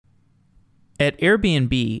At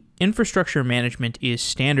Airbnb, infrastructure management is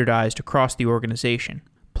standardized across the organization.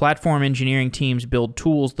 Platform engineering teams build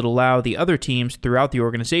tools that allow the other teams throughout the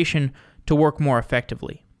organization to work more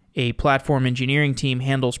effectively. A platform engineering team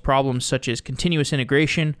handles problems such as continuous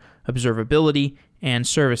integration, observability, and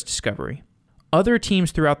service discovery. Other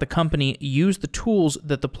teams throughout the company use the tools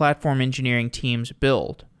that the platform engineering teams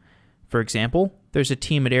build. For example, there's a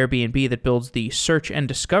team at Airbnb that builds the search and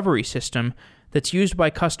discovery system that's used by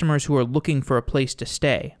customers who are looking for a place to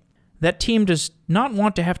stay. That team does not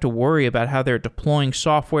want to have to worry about how they're deploying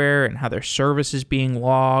software and how their service is being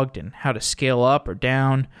logged and how to scale up or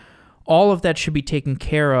down. All of that should be taken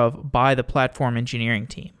care of by the platform engineering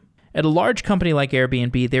team. At a large company like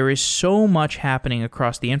Airbnb, there is so much happening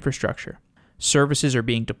across the infrastructure. Services are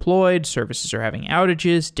being deployed, services are having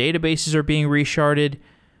outages, databases are being resharded.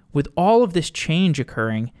 With all of this change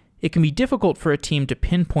occurring, it can be difficult for a team to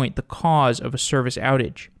pinpoint the cause of a service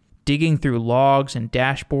outage. Digging through logs and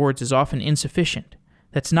dashboards is often insufficient.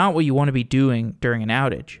 That's not what you want to be doing during an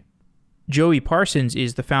outage. Joey Parsons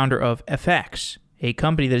is the founder of FX, a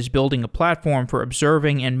company that is building a platform for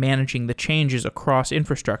observing and managing the changes across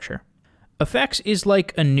infrastructure. FX is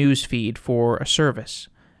like a news feed for a service.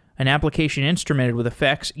 An application instrumented with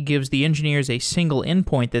FX gives the engineers a single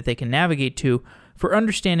endpoint that they can navigate to for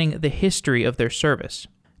understanding the history of their service.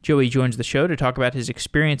 Joey joins the show to talk about his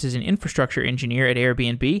experience as an infrastructure engineer at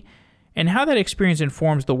Airbnb and how that experience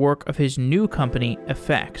informs the work of his new company,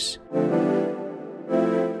 FX.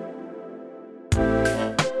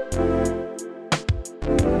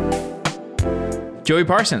 Joey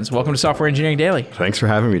Parsons, welcome to Software Engineering Daily. Thanks for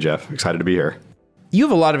having me, Jeff. Excited to be here. You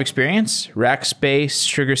have a lot of experience, Rackspace,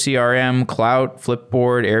 Sugar CRM, Clout,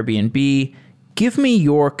 Flipboard, Airbnb. Give me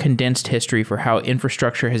your condensed history for how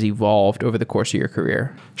infrastructure has evolved over the course of your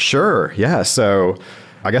career. Sure. Yeah. So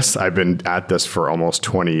I guess I've been at this for almost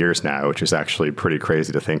 20 years now, which is actually pretty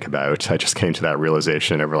crazy to think about. I just came to that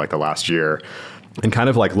realization over like the last year. And kind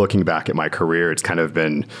of like looking back at my career, it's kind of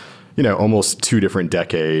been, almost 2 different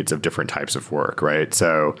decades of different types of work, right?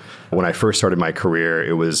 So when I first started my career,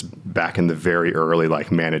 it was back in the very early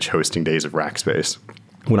like managed hosting days of Rackspace.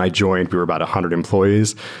 When I joined, we were about 100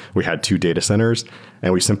 employees. We had 2 data centers,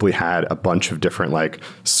 and we simply had a bunch of different like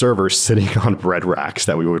servers sitting on bread racks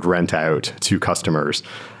that we would rent out to customers.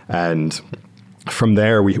 And from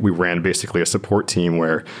there, we ran basically a support team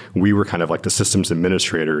where we were kind of like the systems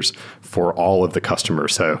administrators for all of the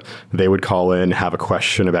customers. So they would call in, have a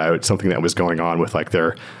question about something that was going on with like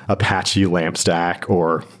their Apache LAMP stack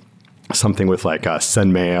or something with like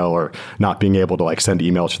send mail or not being able to like send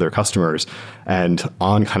email to their customers. And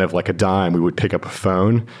on kind of like a dime, we would pick up a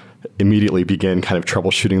phone, immediately begin kind of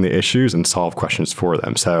troubleshooting the issues and solve questions for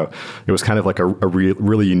them. So it was kind of like a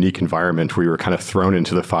really unique environment where you were kind of thrown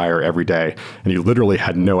into the fire every day and you literally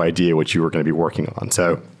had no idea what you were going to be working on.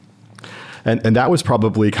 So, and that was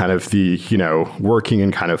probably kind of the, working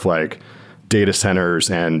in kind of like data centers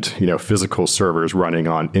and physical servers running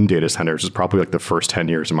in data centers is probably like the first 10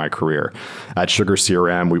 years of my career. At Sugar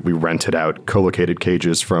CRM, we rented out co-located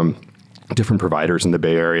cages from different providers in the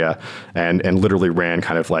Bay Area and literally ran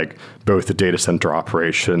kind of like both the data center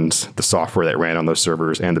operations, the software that ran on those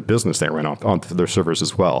servers, and the business that ran on their servers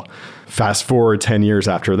as well. Fast forward 10 years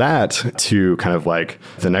after that to kind of like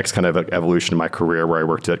the next kind of evolution of my career where I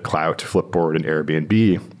worked at Clout, Flipboard, and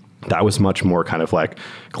Airbnb. That was much more kind of like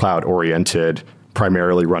cloud oriented,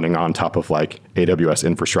 primarily running on top of like AWS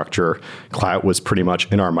infrastructure. Cloud was pretty much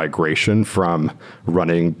in our migration from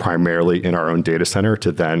running primarily in our own data center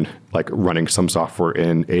to then like running some software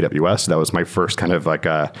in AWS. That was my first kind of like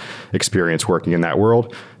experience working in that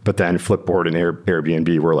world. But then Flipboard and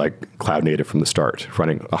Airbnb were like cloud native from the start,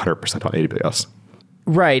 running 100% on AWS.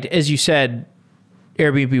 Right. As you said,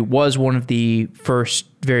 Airbnb was one of the first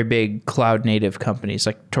very big cloud native companies,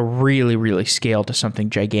 like to really, really scale to something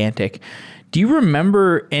gigantic. Do you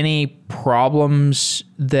remember any problems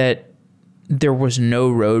that there was no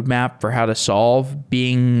roadmap for how to solve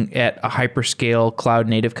being at a hyperscale cloud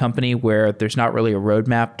native company where there's not really a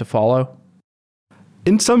roadmap to follow?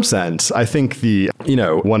 In some sense, I think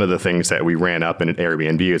one of the things that we ran up in an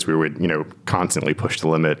Airbnb is we would, constantly push the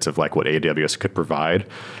limits of like what AWS could provide,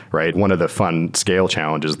 right? One of the fun scale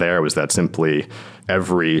challenges there was that simply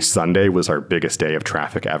every Sunday was our biggest day of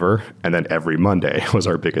traffic ever. And then every Monday was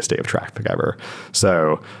our biggest day of traffic ever.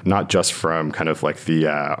 So not just from kind of like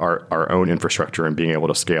our own infrastructure and being able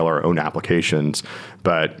to scale our own applications,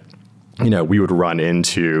 but we would run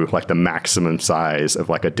into like the maximum size of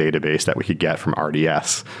like a database that we could get from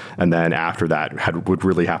RDS. And then after that would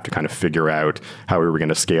really have to kind of figure out how we were going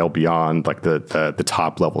to scale beyond like the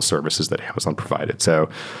top level services that Amazon provided. So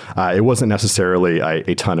it wasn't necessarily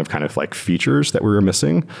a ton of kind of like features that we were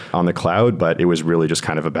missing on the cloud, but it was really just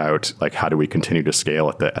kind of about like, how do we continue to scale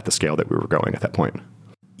at the scale that we were going at that point?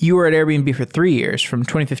 You were at Airbnb for 3 years, from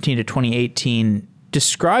 2015 to 2018.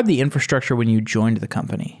 Describe the infrastructure when you joined the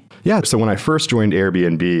company. Yeah. So when I first joined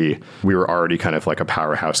Airbnb, we were already kind of like a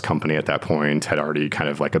powerhouse company at that point, had already kind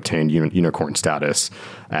of like obtained unicorn status.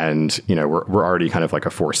 And, we're already kind of like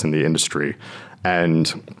a force in the industry.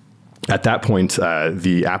 And at that point,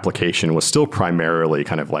 the application was still primarily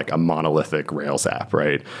kind of like a monolithic Rails app,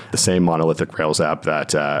 right? The same monolithic Rails app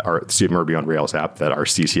that our Ruby on Rails app that our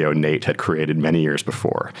CTO Nate had created many years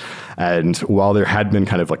before. And while there had been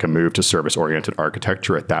kind of like a move to service-oriented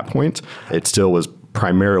architecture at that point, it still was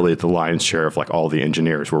primarily the lion's share of like all the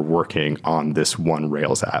engineers were working on this one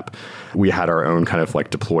Rails app. We had our own kind of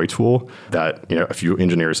like deploy tool that, a few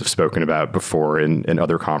engineers have spoken about before in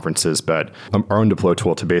other conferences, but our own deploy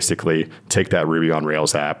tool to basically take that Ruby on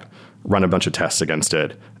Rails app, run a bunch of tests against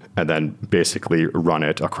it, and then basically run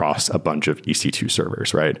it across a bunch of EC2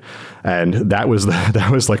 servers, right? And that was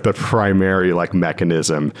like the primary like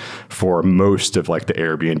mechanism for most of like the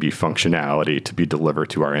Airbnb functionality to be delivered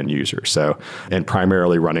to our end users. So, and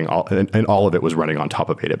primarily running all of it was running on top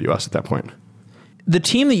of AWS at that point. The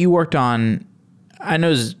team that you worked on, I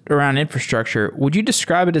know, is around infrastructure. Would you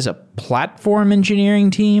describe it as a platform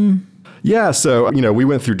engineering team? Yeah. So, we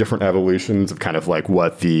went through different evolutions of kind of like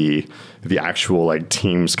what the actual like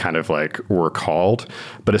teams kind of like were called.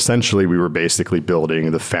 But essentially we were basically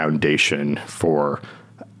building the foundation for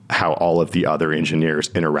how all of the other engineers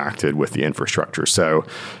interacted with the infrastructure. So,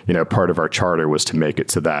 part of our charter was to make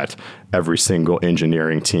it so that every single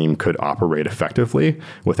engineering team could operate effectively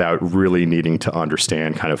without really needing to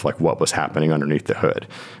understand kind of like what was happening underneath the hood.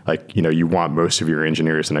 Like, you want most of your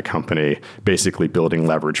engineers in a company basically building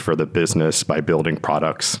leverage for the business by building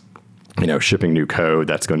products, shipping new code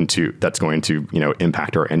that's going to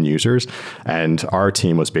impact our end users. And our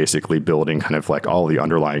team was basically building kind of like all the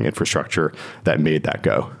underlying infrastructure that made that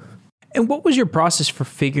go. And what was your process for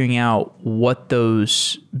figuring out what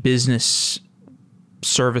those business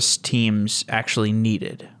service teams actually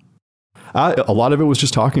needed? A lot of it was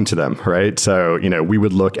just talking to them, right? So, we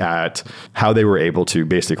would look at how they were able to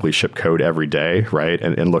basically ship code every day, right?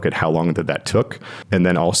 And look at how long that took. And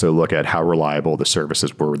then also look at how reliable the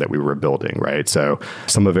services were that we were building, right? So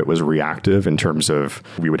some of it was reactive in terms of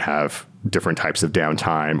we would have different types of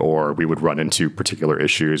downtime, or we would run into particular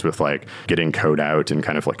issues with like getting code out in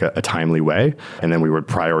kind of like a timely way. And then we would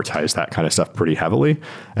prioritize that kind of stuff pretty heavily.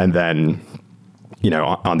 And then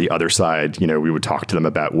on the other side, we would talk to them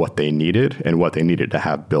about what they needed and what they needed to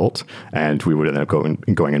have built, and we would end up going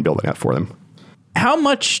and building that for them. How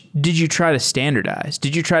much did you try to standardize?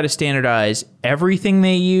 Did you try to standardize everything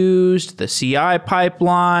they used, the CI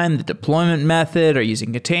pipeline, the deployment method, or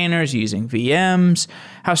using containers, using VMs?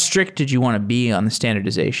 How strict did you want to be on the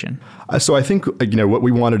standardization? So I think, what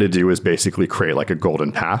we wanted to do is basically create like a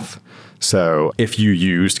golden path. So if you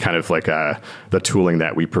used kind of like the tooling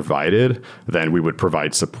that we provided, then we would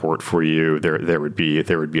provide support for you. There would be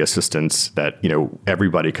assistance that,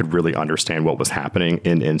 everybody could really understand what was happening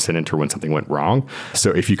in incident or when something went wrong.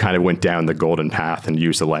 So if you kind of went down the golden path and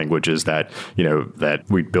used the languages that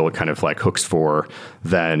we built kind of like hooks for,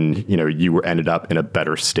 then, you were ended up in a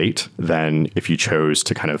better state than if you chose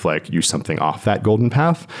to kind of like use something off that golden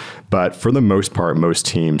path. But for the most part, most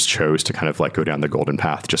teams chose to kind of like go down the golden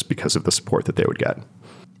path just because of the support that they would get.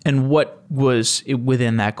 And what was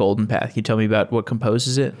within that golden path? Can you tell me about what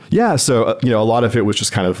composes it? Yeah. So, a lot of it was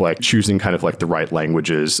just kind of like choosing kind of like the right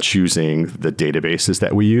languages, choosing the databases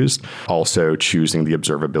that we used, also choosing the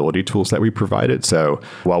observability tools that we provided. So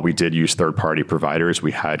while we did use third-party providers,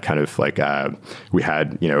 we had kind of like,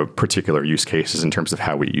 particular use cases in terms of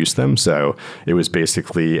how we used them. So it was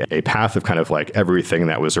basically a path of kind of like everything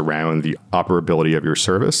that was around the operability of your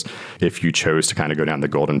service. If you chose to kind of go down the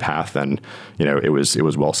golden path, then, it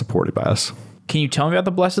was well supported by us. Can you tell me about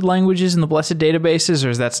the blessed languages and the blessed databases, or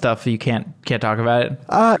is that stuff you can't talk about it?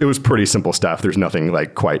 It was pretty simple stuff. There's nothing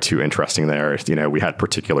like quite too interesting there. We had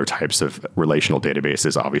particular types of relational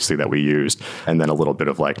databases, obviously, that we used, and then a little bit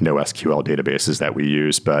of like NoSQL databases that we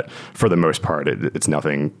used. But for the most part, it's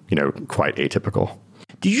nothing, quite atypical.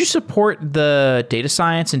 Did you support the data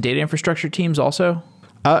science and data infrastructure teams also?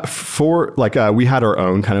 We had our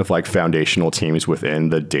own kind of like foundational teams within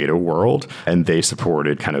the data world, and they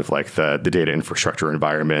supported kind of like the data infrastructure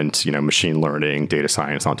environment, machine learning, data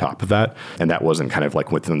science on top of that. And that wasn't kind of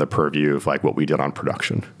like within the purview of like what we did on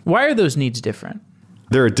production. Why are those needs different?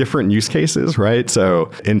 There are different use cases, right?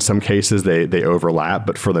 So in some cases they overlap,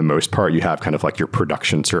 but for the most part, you have kind of like your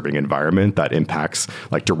production serving environment that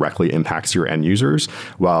directly impacts your end users.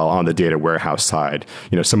 While on the data warehouse side,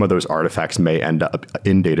 some of those artifacts may end up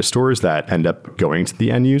in data stores that end up going to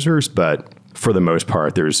the end users, but for the most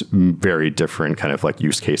part, there's very different kind of like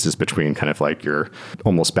use cases between kind of like your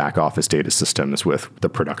almost back office data systems with the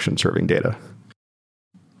production serving data.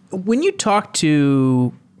 When you talk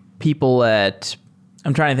to people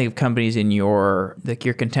I'm trying to think of companies in your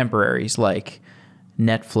contemporaries like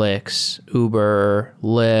Netflix, Uber,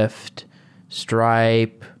 Lyft,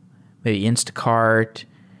 Stripe, maybe Instacart.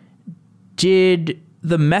 Did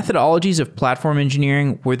the methodologies of platform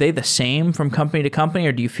engineering, were they the same from company to company,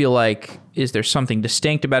 or do you feel like, is there something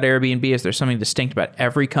distinct about Airbnb? Is there something distinct about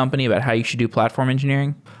every company about how you should do platform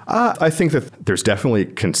engineering? I think that there's definitely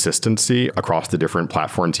consistency across the different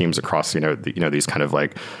platform teams across, these kind of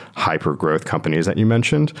like hyper growth companies that you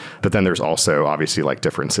mentioned. But then there's also obviously like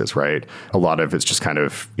differences, right? A lot of it's just kind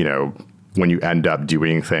of, when you end up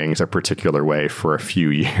doing things a particular way for a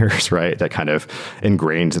few years, right, that kind of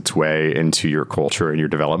ingrains its way into your culture and your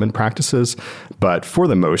development practices. But for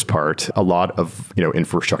the most part, a lot of,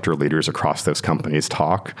 infrastructure leaders across those companies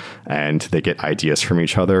talk and they get ideas from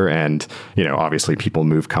each other. And, obviously people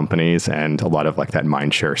move companies and a lot of like that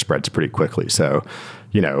mind share spreads pretty quickly. So,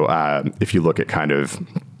 if you look at kind of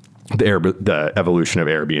the evolution of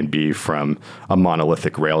Airbnb from a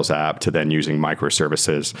monolithic Rails app to then using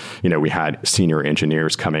microservices, we had senior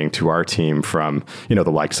engineers coming to our team from, the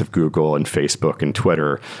likes of Google and Facebook and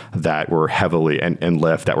Twitter that were heavily, and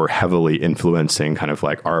Lyft, that were heavily influencing kind of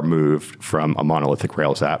like our move from a monolithic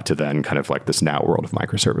Rails app to then kind of like this now world of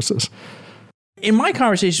microservices. In my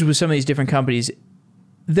conversations with some of these different companies,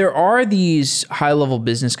 there are these high-level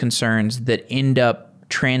business concerns that end up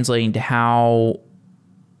translating to how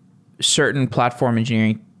certain platform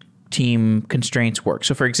engineering team constraints work.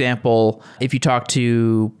 So for example, if you talk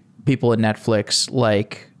to people at Netflix,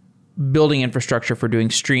 like building infrastructure for doing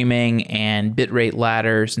streaming and bitrate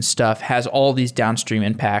ladders and stuff has all these downstream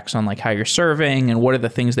impacts on like how you're serving and what are the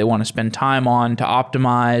things they want to spend time on to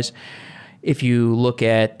optimize. If you look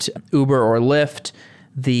at Uber or Lyft,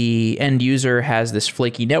 the end user has this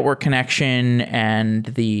flaky network connection and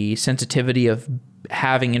the sensitivity of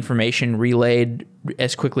having information relayed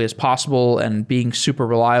as quickly as possible and being super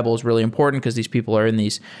reliable is really important because these people are in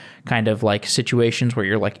these kind of like situations where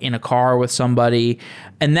you're like in a car with somebody,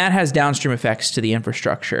 and that has downstream effects to the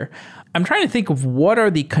infrastructure. I'm trying to think of what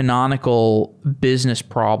are the canonical business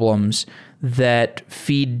problems that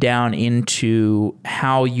feed down into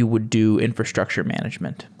how you would do infrastructure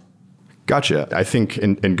management. Gotcha. I think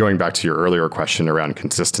in going back to your earlier question around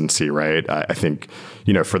consistency, right? I think,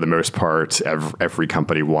 for the most part, every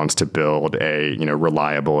company wants to build a,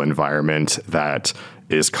 reliable environment that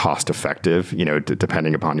is cost effective,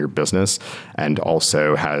 depending upon your business, and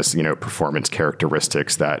also has, performance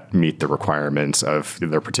characteristics that meet the requirements of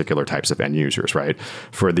their particular types of end users, right?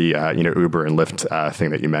 For the, Uber and Lyft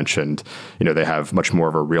thing that you mentioned, they have much more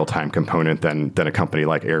of a real-time component than a company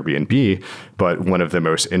like Airbnb. But one of the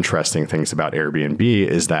most interesting things about Airbnb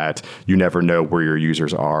is that you never know where your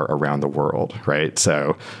users are around the world, right?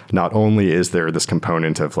 So not only is there this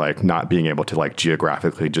component of like not being able to like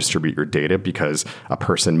geographically distribute your data because a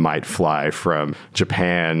person might fly from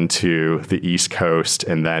Japan to the East Coast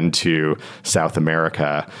and then to South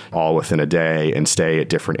America all within a day and stay at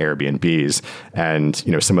different Airbnbs. And,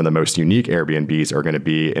 some of the most unique Airbnbs are going to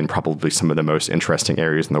be in probably some of the most interesting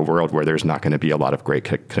areas in the world where there's not going to be a lot of great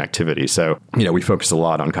connectivity. So, we focus a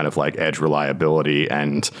lot on kind of like edge reliability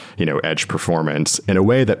and, edge performance in a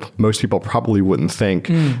way that most people probably wouldn't think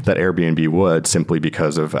that Airbnb would, simply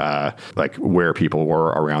because of like where people were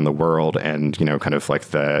around the world and, kind of like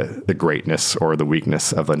the greatness or the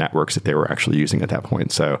weakness of the networks that they were actually using at that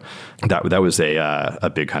point. So that was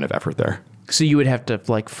a big kind of effort there. So you would have to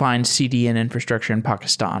like find CDN infrastructure in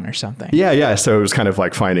Pakistan or something. Yeah. So it was kind of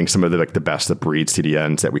like finding some of the best of breed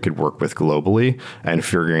CDNs that we could work with globally and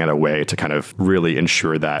figuring out a way to kind of really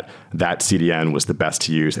ensure that that CDN was the best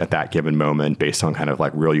to use at that given moment based on kind of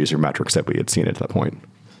like real user metrics that we had seen at that point.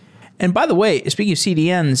 And by the way, speaking of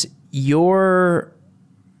CDNs, your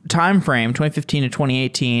time frame, 2015 to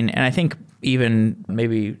 2018, and I think even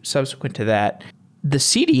maybe subsequent to that, the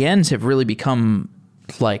CDNs have really become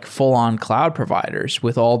like full-on cloud providers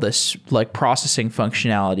with all this like processing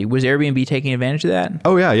functionality. Was Airbnb taking advantage of that?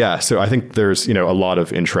 Oh, yeah. So I think there's, a lot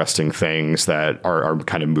of interesting things that are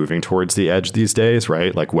kind of moving towards the edge these days,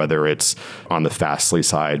 right? Like whether it's on the Fastly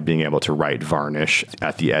side, being able to write varnish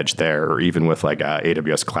at the edge there, or even with like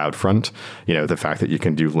AWS CloudFront, the fact that you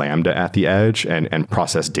can do Lambda at the edge and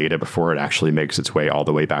process data before it actually makes its way all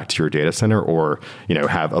the way back to your data center, or,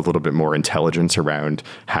 have a little bit more intelligence around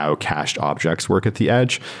how cached objects work at the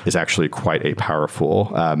edge is actually quite a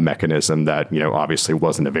powerful mechanism that, obviously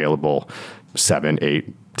wasn't available 7,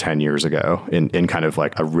 8, 10 years ago in kind of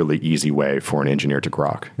like a really easy way for an engineer to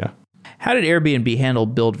grok. Yeah. How did Airbnb handle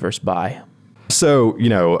build versus buy? So,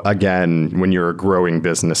 again, when you're a growing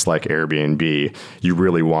business like Airbnb, you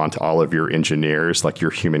really want all of your engineers, like your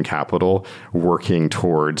human capital, working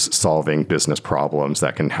towards solving business problems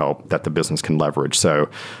that the business can leverage. So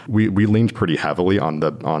we leaned pretty heavily on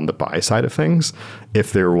the buy side of things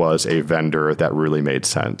if there was a vendor that really made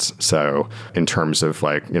sense. So in terms of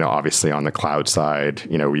like, obviously on the cloud side,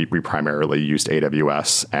 we primarily used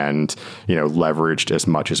AWS and, leveraged as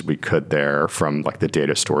much as we could there from like the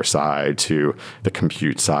data store side to the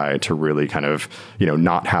compute side to really kind of,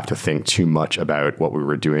 not have to think too much about what we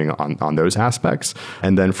were doing on those aspects.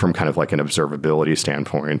 And then from kind of like an observability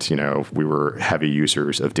standpoint, we were heavy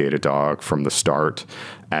users of Datadog from the start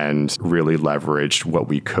and really leveraged what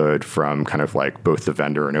we could from kind of like both the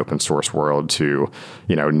vendor and open source world to,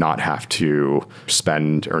 not have to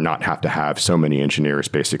spend or not have to have so many engineers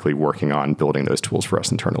basically working on building those tools for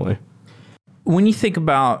us internally. When you think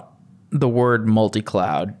about the word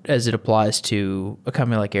multi-cloud as it applies to a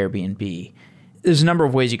company like Airbnb, there's a number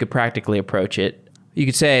of ways you could practically approach it. You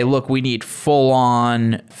could say, look, we need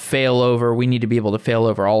full-on failover. We need to be able to fail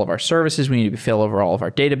over all of our services. We need to fail over all of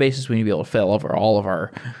our databases. We need to be able to fail over all of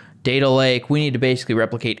our data lake. We need to basically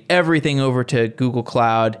replicate everything over to Google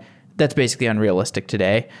Cloud. That's basically unrealistic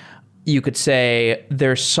today. You could say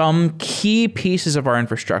there's some key pieces of our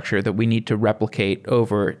infrastructure that we need to replicate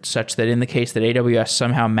over such that in the case that AWS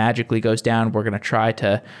somehow magically goes down, we're going to try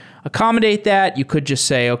to accommodate that. You could just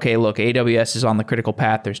say, okay, look, AWS is on the critical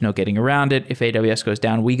path. There's no getting around it. If AWS goes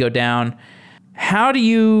down, we go down. How do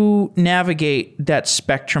you navigate that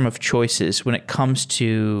spectrum of choices when it comes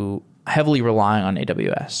to heavily relying on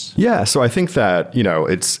AWS? Yeah, so I think that,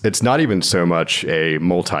 it's not even so much a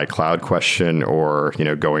multi-cloud question or,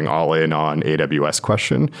 going all in on AWS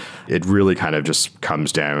question. It really kind of just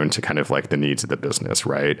comes down to kind of like the needs of the business,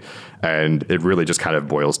 right? And it really just kind of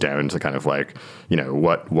boils down to kind of like,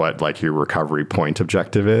 what like your recovery point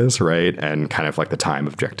objective is, right? And kind of like the time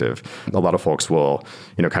objective. A lot of folks will,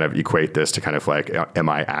 kind of equate this to kind of like, am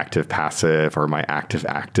I active passive or am I active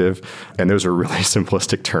active? And those are really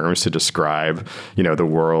simplistic terms to describe, the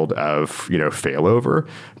world of, failover.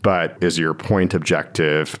 But is your point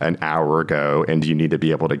objective an hour ago and you need to be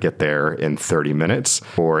able to get there in 30 minutes?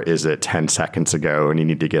 Or is it 10 seconds ago and you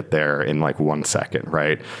need to get there in like 1 second,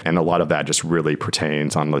 right? And a lot of that just really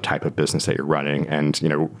pertains on the type of business that you're running and,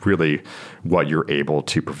 really what you're able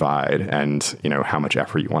to provide and, how much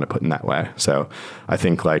effort you want to put in that way. So I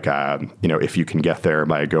think like, if you can get there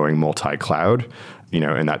by going multi-cloud,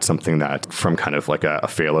 and that's something that from kind of like a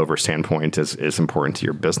failover standpoint is important to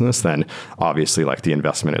your business, then obviously like the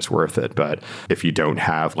investment is worth it. But if you don't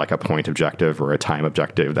have like a point objective or a time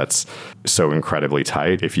objective that's so incredibly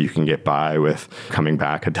tight, if you can get by with coming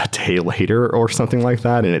back a day later or something like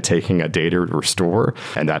that and it taking a day to restore,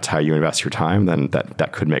 and that's how you invest your time, then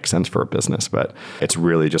that could make sense for a business. But it's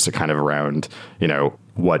really just a kind of around,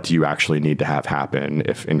 what do you actually need to have happen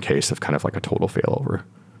if in case of kind of like a total failover.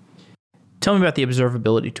 Tell me about the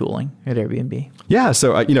observability tooling at Airbnb. Yeah.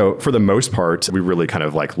 So, for the most part, we really kind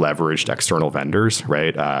of like leveraged external vendors,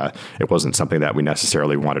 right? It wasn't something that we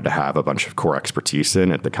necessarily wanted to have a bunch of core expertise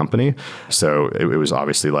in at the company. So it was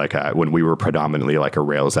obviously like when we were predominantly like a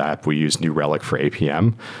Rails app, we used New Relic for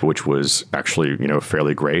APM, which was actually,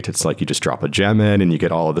 fairly great. It's like you just drop a gem in and you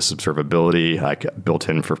get all of this observability like built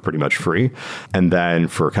in for pretty much free. And then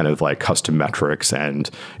for kind of like custom metrics and,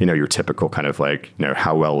 your typical kind of like,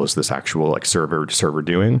 how well is this actual like server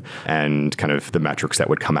doing and kind of the metrics that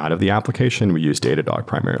would come out of the application. We use Datadog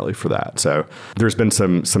primarily for that. So there's been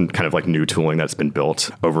some kind of like new tooling that's been built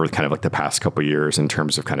over kind of like the past couple of years in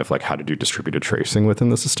terms of kind of like how to do distributed tracing within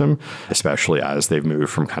the system, especially as they've moved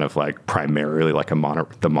from kind of like primarily like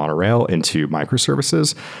the monorail into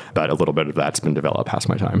microservices. But a little bit of that's been developed past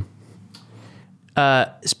my time.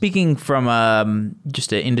 Speaking from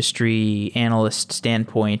just an industry analyst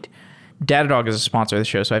standpoint, Datadog is a sponsor of the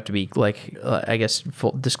show, so I have to be like, I guess,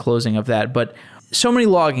 full disclosing of that. But so many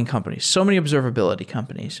logging companies, so many observability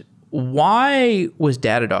companies. Why was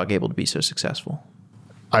Datadog able to be so successful?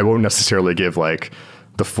 I won't necessarily give like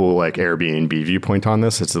the full like Airbnb viewpoint on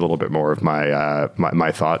this. It's a little bit more of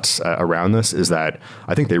my thoughts around this, is that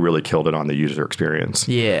I think they really killed it on the user experience.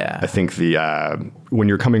 Yeah. I think when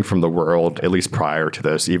you're coming from the world, at least prior to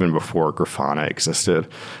this, even before Grafana existed,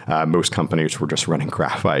 most companies were just running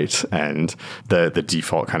Graphite, and the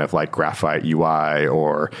default kind of like Graphite UI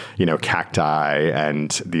or, Cacti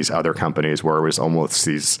and these other companies where it was almost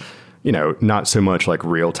these, not so much like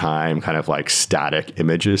real time kind of like static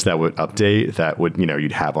images that would update that would,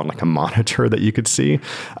 you'd have on like a monitor that you could see.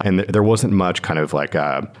 And there wasn't much kind of like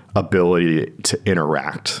ability to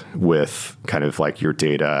interact with kind of like your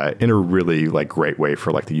data in a really like great way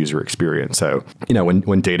for like the user experience. So,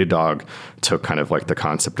 when Datadog took kind of like the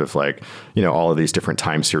concept of like, all of these different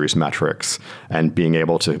time series metrics and being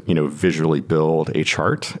able to, visually build a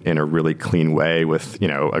chart in a really clean way with,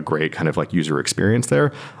 a great kind of like user experience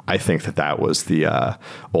there, I think that was the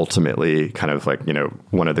ultimately kind of like,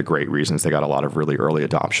 one of the great reasons they got a lot of really early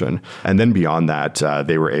adoption. And then beyond that,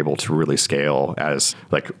 they were able to really scale as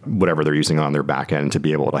like whatever they're using on their back end to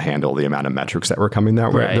be able to handle the amount of metrics that were coming their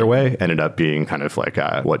way, ended up being kind of like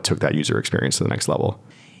what took that user experience to the next level.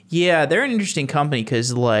 Yeah, they're an interesting company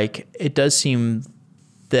because like it does seem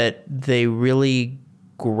that they really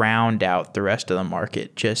ground out the rest of the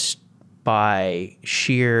market just by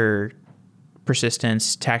sheer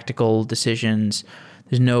persistence, tactical decisions.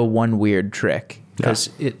 There's no one weird trick. Because,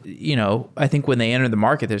 I think when they enter the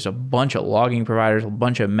market, there's a bunch of logging providers, a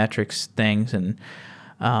bunch of metrics things, and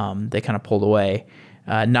they kind of pulled away.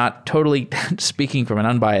 Not totally speaking from an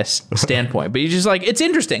unbiased standpoint, but you just like, it's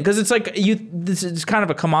interesting because it's like this is kind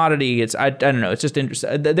of a commodity. I don't know. It's just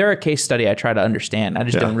interesting. They're a case study I try to understand. I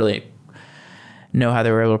just don't really know how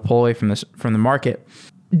they were able to pull away from the market.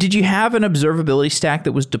 Did you have an observability stack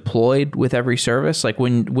that was deployed with every service? Like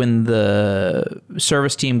when the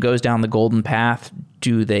service team goes down the golden path,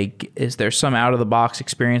 is there some out of the box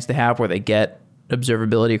experience they have where they get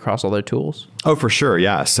observability across all their tools? Oh, for sure.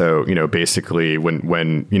 Yeah. So, basically when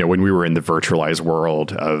we were in the virtualized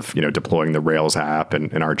world of, deploying the Rails app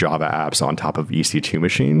and our Java apps on top of EC2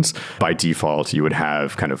 machines, by default, you would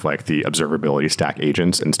have kind of like the observability stack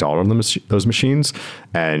agents installed on those machines.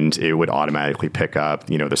 And it would automatically pick up,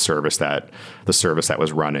 the service that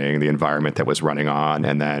was running, the environment that was running on,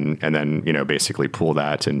 and then, basically pull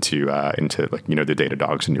that into like, the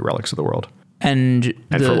Datadogs and New Relics of the world. And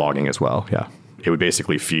for logging as well. Yeah. It would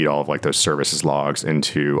basically feed all of like those services logs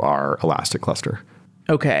into our Elastic cluster.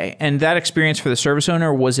 Okay. And that experience for the service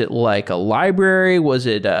owner, was it like a library? Was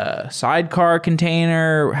it a sidecar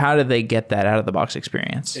container? How did they get that out of the box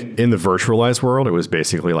experience? In the virtualized world, it was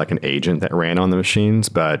basically like an agent that ran on the machines.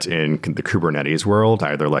 But in the Kubernetes world,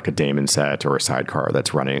 either like a daemon set or a sidecar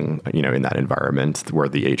that's running, in that environment where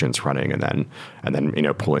the agent's running and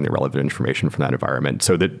then, pulling the relevant information from that environment.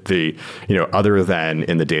 So that other than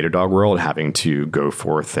in the Datadog world, having to go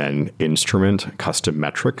forth and instrument custom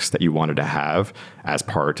metrics that you wanted to have as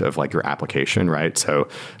part of like your application, right? So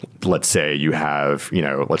let's say you have,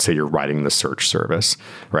 let's say you're writing the search service,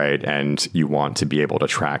 right? And you want to be able to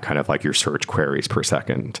track kind of like your search queries per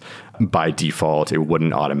second. By default, it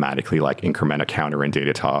wouldn't automatically like increment a counter in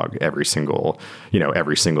Datadog every single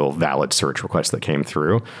valid search request that came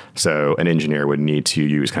through. So an engineer would need to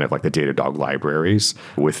use kind of like the Datadog libraries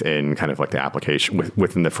within kind of like the application,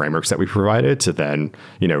 within the frameworks that we provided to then,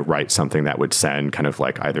 write something that would send kind of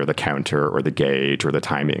like either the counter or the gauge or the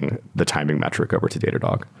timing metric over to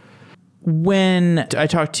Datadog. When I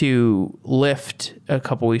talked to Lyft a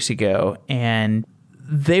couple weeks ago, and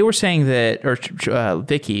they were saying that, or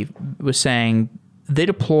Vicky was saying they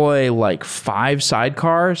deploy like 5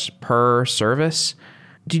 sidecars per service.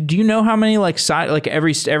 Do you know how many like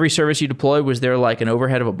every service you deployed, was there like an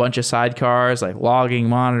overhead of a bunch of sidecars, like logging,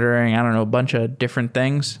 monitoring, I don't know, a bunch of different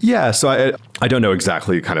things? Yeah, so I don't know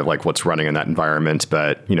exactly kind of like what's running in that environment,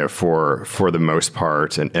 but for the most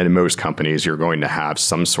part, and in most companies, you're going to have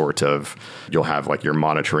some sort of, you'll have like your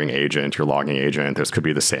monitoring agent, your logging agent. This could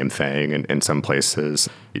be the same thing. And in some places,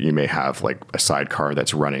 you may have like a sidecar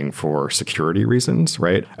that's running for security reasons,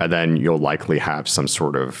 right? And then you'll likely have some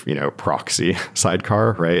sort of, proxy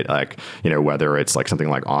sidecar, right? Like, whether it's like something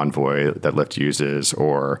like Envoy that Lyft uses,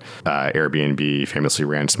 or Airbnb famously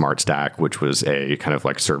ran SmartStack, which was a kind of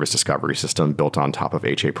like service discovery system built on top of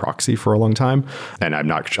HA proxy for a long time. And I'm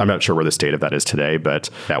not sure where the state of that is today, but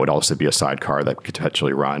that would also be a sidecar that could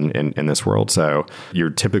potentially run in this world. So you're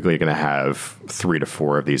typically going to have 3 to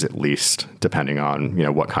 4 of these at least, depending on,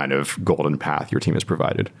 what kind of golden path your team has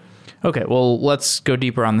provided. Okay, well, let's go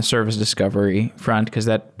deeper on the service discovery front, because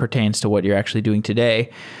that pertains to what you're actually doing today.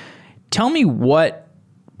 Tell me what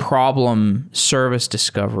problem service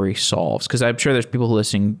discovery solves? Because I'm sure there's people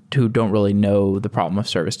listening who don't really know the problem of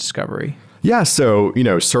service discovery. Yeah, so,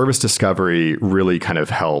 service discovery really kind of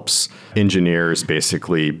helps engineers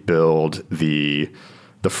basically build the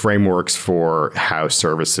frameworks for how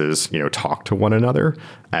services, talk to one another,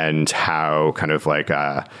 and how kind of like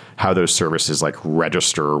how those services like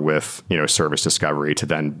register with service discovery to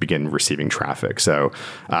then begin receiving traffic. So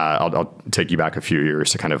I'll take you back a few years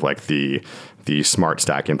to kind of like the Smart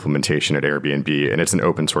Stack implementation at Airbnb, and it's an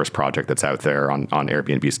open source project that's out there on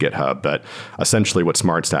Airbnb's GitHub. But essentially, what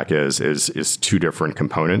Smart Stack is two different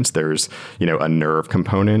components. There's a Nerve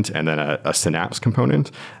component and then a Synapse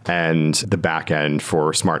component, and the backend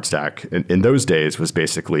for Smart Stack in those days was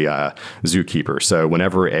basically a Zookeeper. So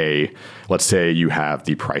whenever let's say you have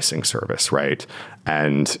the pricing service, right?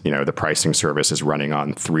 And, the pricing service is running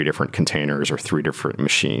on 3 different containers or 3 different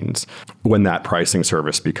machines. When that pricing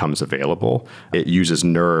service becomes available, it uses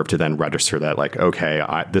Nerve to then register that like, okay,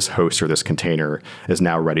 this host or this container is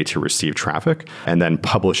now ready to receive traffic, and then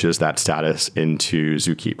publishes that status into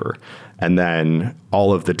Zookeeper. And then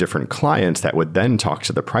all of the different clients that would then talk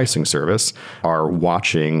to the pricing service are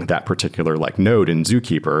watching that particular like node in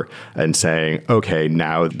Zookeeper and saying, okay,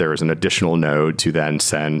 now there's an additional node to then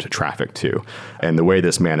send traffic to. And the way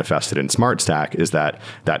this manifested in Smart Stack is that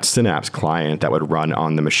Synapse client that would run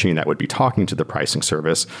on the machine that would be talking to the pricing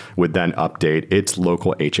service would then update its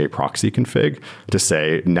local HA proxy config to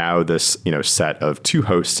say, now this set of 2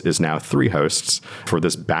 hosts is now 3 hosts for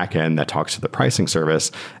this backend that talks to the pricing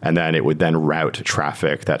service. And then it would then route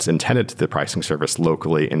traffic that's intended to the pricing service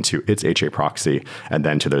locally into its HA proxy and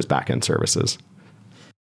then to those backend services.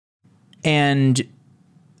 And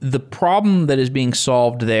the problem that is being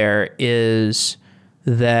solved there is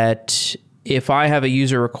that if I have a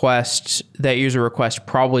user request, that user request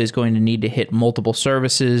probably is going to need to hit multiple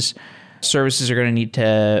services. Services are going to need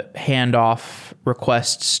to hand off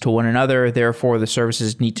requests to one another. Therefore, the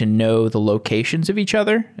services need to know the locations of each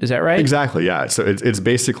other. Is that right? Exactly, yeah. So it's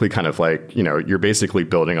basically kind of like, you're basically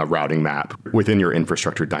building a routing map within your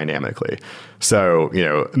infrastructure dynamically. So,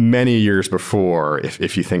 many years before,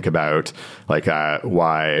 if you think about like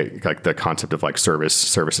why like the concept of like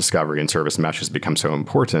service discovery and service mesh has become so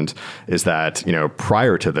important, is that,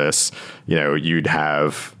 prior to this, you'd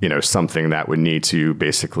have, something that would need to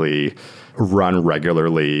basically run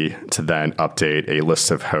regularly to then update a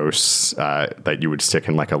list of hosts that you would stick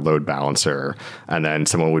in like a load balancer, and then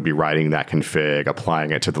someone would be writing that config,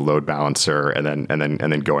 applying it to the load balancer, and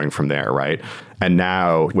then going from there, right? And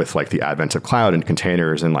now with like the advent of cloud and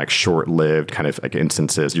containers and like short-lived kind of like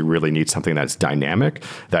instances, you really need something that's dynamic,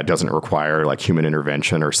 that doesn't require like human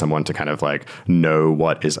intervention or someone to kind of like know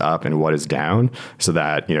what is up and what is down, so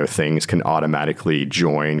that, things can automatically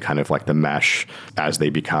join kind of like the mesh as they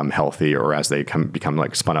become healthy or as they become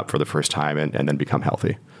like spun up for the first time and then become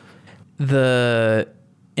healthy. The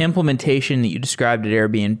implementation that you described at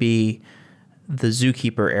Airbnb, the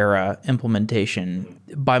Zookeeper era implementation,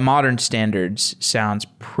 by modern standards sounds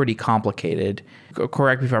pretty complicated.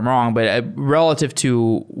 Correct me if I'm wrong, but relative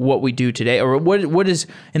to what we do today, or what is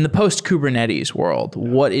in the post-Kubernetes world,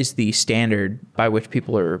 what is the standard by which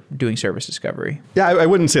people are doing service discovery? Yeah, I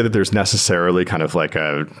wouldn't say that there's necessarily kind of like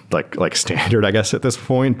a like standard, I guess, at this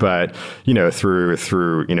point, but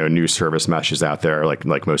through new service meshes out there,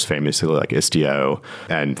 like most famously like Istio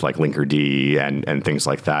and like Linkerd and things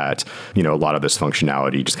like that. A lot of this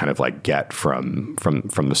functionality you just kind of like get from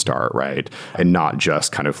the start, right? And not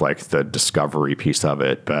just kind of like the discovery piece of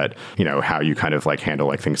it, but how you kind of like handle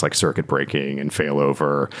like things like circuit breaking and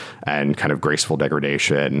failover and kind of graceful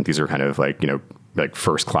degradation. These are kind of like like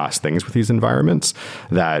first class things with these environments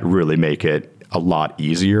that really make it a lot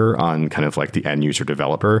easier on kind of like the end user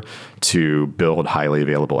developer to build highly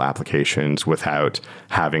available applications without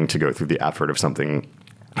having to go through the effort of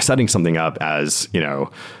setting something up as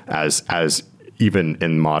even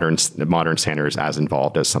in modern standards as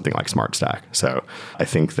involved as something like Smart Stack. So I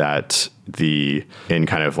think that in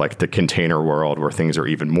kind of like the container world where things are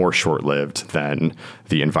even more short-lived than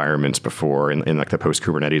the environments before in like the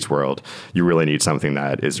post-Kubernetes world, you really need something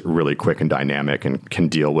that is really quick and dynamic and can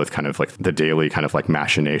deal with kind of like the daily kind of like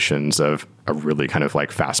machinations of a really kind of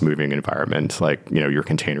like fast-moving environment, like, your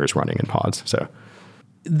containers running in pods. So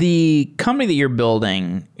the company that you're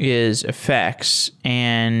building is Effects,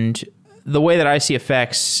 and the way that I see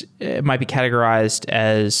Effects, it might be categorized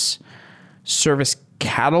as service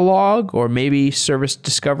catalog, or maybe service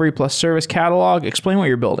discovery plus service catalog. Explain what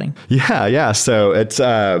you're building. Yeah. So it's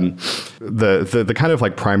the kind of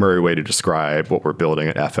like primary way to describe what we're building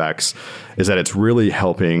at FX is that it's really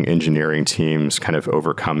helping engineering teams kind of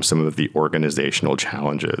overcome some of the organizational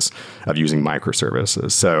challenges of using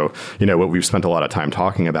microservices. So, what we've spent a lot of time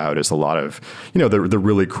talking about is a lot of, the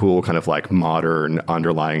really cool kind of like modern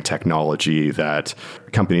underlying technology that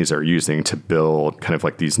companies are using to build kind of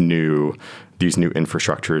like these new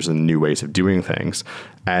infrastructures and new ways of doing things.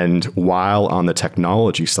 And while on the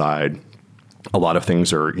technology side, a lot of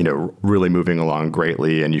things are, really moving along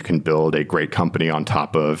greatly, and you can build a great company on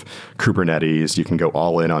top of Kubernetes. You can go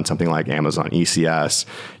all in on something like Amazon ECS.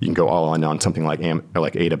 You can go all in on something like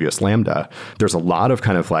AWS Lambda. There's a lot of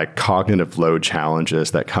kind of like cognitive load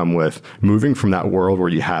challenges that come with moving from that world where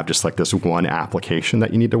you have just like this one application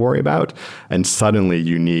that you need to worry about, and suddenly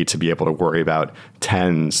you need to be able to worry about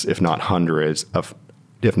tens, if not hundreds of,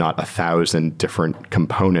 if not 1,000 different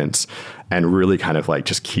components, and really kind of like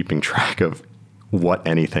just keeping track of what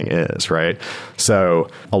anything is, right? So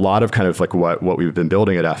a lot of kind of like what we've been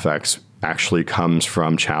building at FX actually comes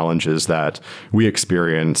from challenges that we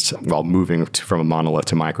experienced while moving from a monolith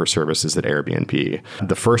to microservices at Airbnb.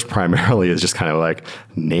 The first primarily is just kind of like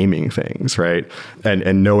naming things, right?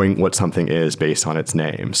 And knowing what something is based on its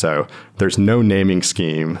name. So there's no naming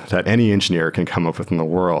scheme that any engineer can come up with in the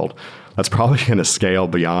world that's probably going to scale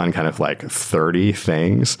beyond kind of like 30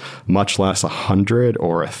 things, much less 100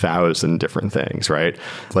 or 1,000 different things, right?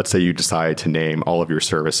 Let's say you decide to name all of your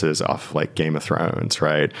services off like Game of Thrones,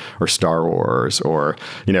 right? Or Star Wars, or,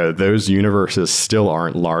 those universes still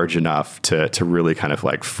aren't large enough to really kind of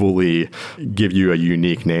like fully give you a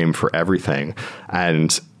unique name for everything.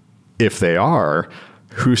 And if they are,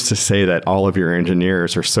 who's to say that all of your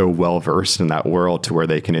engineers are so well versed in that world to where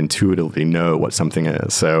they can intuitively know what something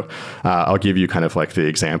is? So I'll give you kind of like the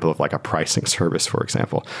example of like a pricing service, for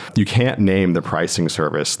example. You can't name the pricing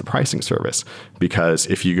service because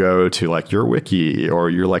if you go to like your wiki or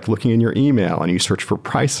you're like looking in your email and you search for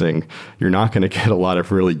pricing, you're not going to get a lot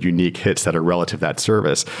of really unique hits that are relative to that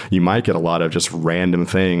service. You might get a lot of just random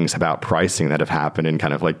things about pricing that have happened in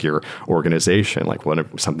kind of like your organization, like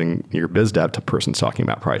something your biz dev person's talking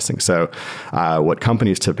about pricing. So what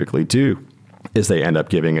companies typically do is they end up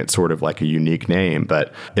giving it sort of like a unique name.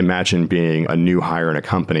 But imagine being a new hire in a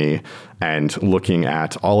company and looking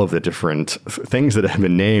at all of the different things that have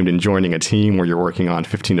been named and joining a team where you're working on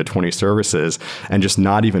 15 to 20 services and just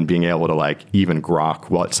not even being able to like even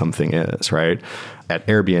grok what something is, right? At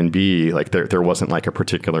Airbnb, like there wasn't like a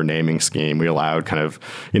particular naming scheme. We allowed kind of,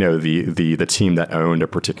 the team that owned a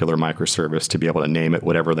particular microservice to be able to name it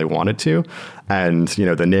whatever they wanted to. And,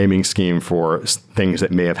 the naming scheme for things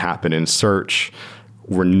that may have happened in search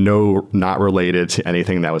were not related to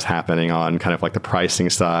anything that was happening on kind of like the pricing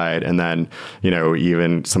side. And then,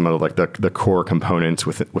 even some of like the core components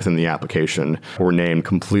within the application were named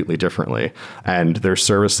completely differently. And there's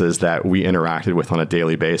services that we interacted with on a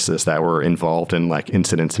daily basis that were involved in like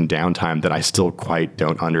incidents and downtime that I still quite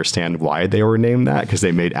don't understand why they were named that, because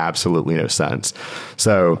they made absolutely no sense.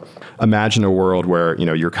 So imagine a world where,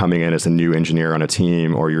 you're coming in as a new engineer on a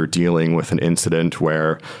team, or you're dealing with an incident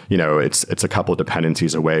where, it's a couple of dependencies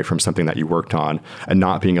away from something that you worked on, and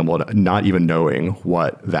not even knowing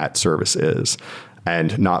what that service is,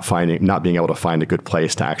 and not being able to find a good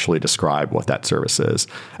place to actually describe what that service is.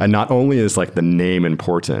 And not only is like the name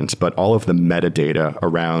important, but all of the metadata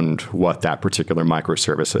around what that particular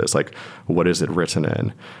microservice is. Like, what is it written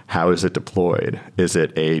in? How is it deployed? Is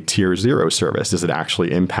it a tier 0 service? Does it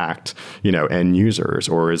actually impact, end users?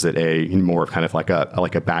 Or is it a more kind of like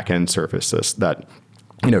a back-end service that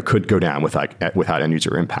could go down without end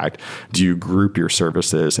user impact? Do you group your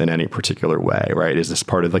services in any particular way, right? Is this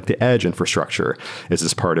part of like the edge infrastructure? Is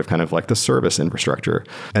this part of kind of like the service infrastructure?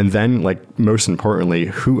 And then like most importantly,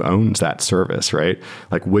 who owns that service, right?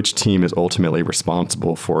 Like which team is ultimately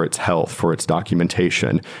responsible for its health, for its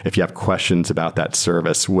documentation? If you have questions about that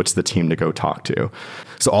service, what's the team to go talk to?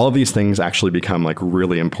 So all of these things actually become like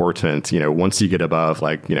really important, once you get above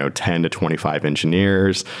like, 10 to 25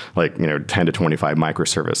 engineers, like, 10 to 25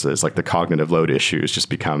 microservices, like the cognitive load issues just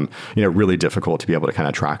become, really difficult to be able to kind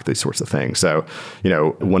of track these sorts of things. So,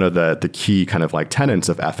 one of the key kind of like tenets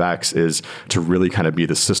of FX is to really kind of be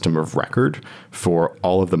the system of record for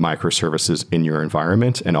all of the microservices in your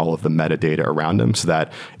environment and all of the metadata around them, so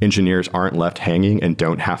that engineers aren't left hanging and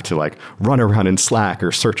don't have to like run around in Slack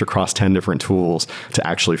or search across 10 different tools to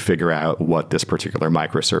actually figure out what this particular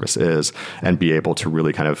microservice is, and be able to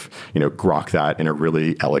really kind of, grok that in a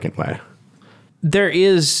really elegant way. There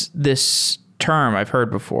is this term I've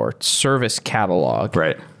heard before, service catalog.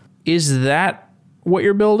 Right. Is that what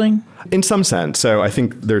you're building? In some sense. So I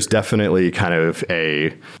think there's definitely kind of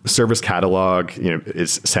a service catalog, it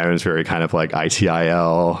sounds very kind of like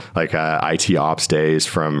ITIL, like IT ops days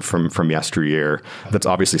from yesteryear. That's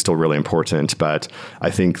obviously still really important. But I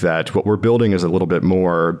think that what we're building is a little bit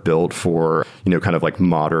more built for, kind of like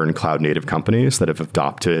modern cloud native companies that have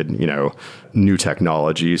adopted, new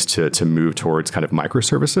technologies to move towards kind of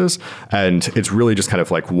microservices. And it's really just kind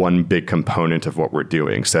of like one big component of what we're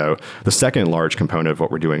doing. So the second large component of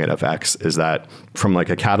what we're doing at FX is that from like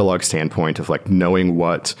a catalog standpoint of like knowing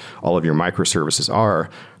what all of your microservices are,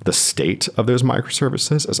 the state of those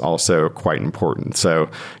microservices is also quite important. So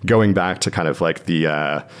going back to kind of like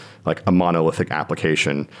the like a monolithic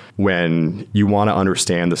application, when you want to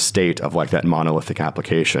understand the state of like that monolithic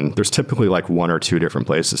application, there's typically like one or two different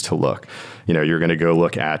places to look. You're going to go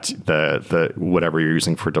look at the whatever you're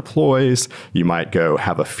using for deploys. You might go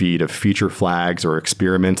have a feed of feature flags or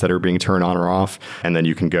experiments that are being turned on or off. And then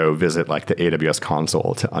you can go visit like the AWS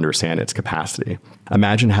console to understand its capacity.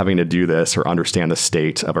 Imagine having to do this or understand the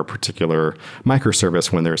state of a particular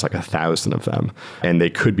microservice when there's like 1,000 of them. And they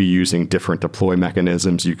could be using different deploy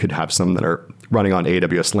mechanisms. You could have some that are running on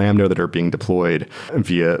AWS Lambda that are being deployed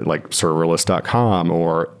via like serverless.com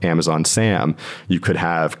or Amazon SAM. You could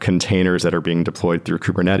have containers that are being deployed through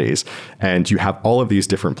Kubernetes. And you have all of these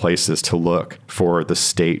different places to look for the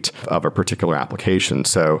state of a particular application.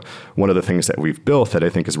 So one of the things that we've built that I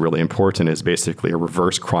think is really important is basically a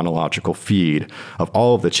reverse chronological feed of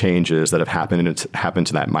all of the changes that have happened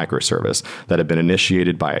to that microservice that have been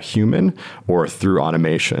initiated by a human or through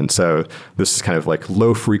automation. So this is kind of like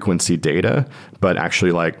low frequency data, but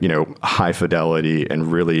actually like, high fidelity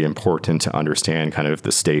and really important to understand kind of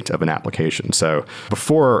the state of an application. So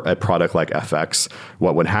before a product like FX,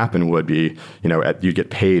 what would happen would be, you get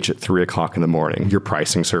paged at 3:00 in the morning, your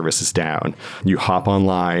pricing service is down. You hop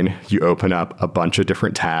online, you open up a bunch of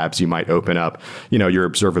different tabs. You might open up, your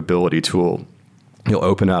observability tool. You'll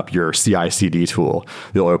open up your CI/CD tool.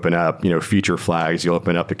 You'll open up, feature flags. You'll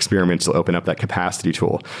open up experiments. You'll open up that capacity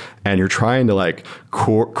tool, and you're trying to like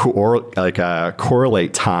correlate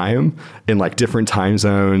time in like different time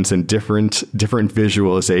zones and different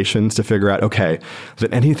visualizations to figure out, okay,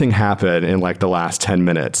 did anything happen in like the last 10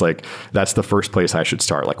 minutes? Like that's the first place I should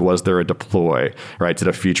start. Like, was there a deploy? Right? Did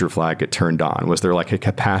a feature flag get turned on? Was there like a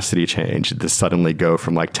capacity change? Did this suddenly go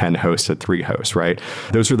from like 10 hosts to 3 hosts? Right?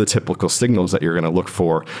 Those are the typical signals that you're going to look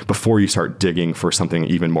for before you start digging for something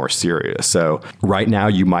even more serious. So right now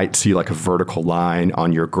you might see like a vertical line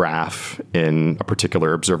on your graph in a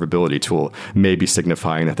particular observability tool, maybe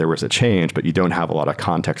signifying that there was a change, but you don't have a lot of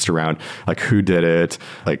context around like who did it,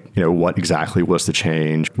 like, what exactly was the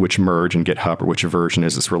change, which merge in GitHub or which version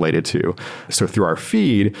is this related to. So through our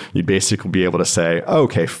feed, you'd basically be able to say,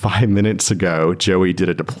 okay, 5 minutes ago, Joey did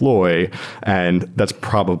a deploy, and that's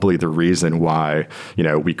probably the reason why,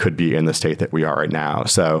 we could be in the state that we are right now.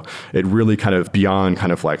 So it really kind of beyond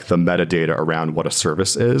kind of like the metadata around what a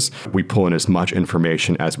service is, we pull in as much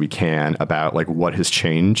information as we can about like what has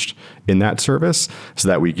changed in that service so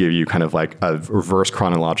that we give you kind of like a reverse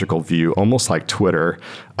chronological view, almost like Twitter,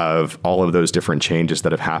 of all of those different changes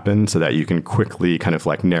that have happened so that you can quickly kind of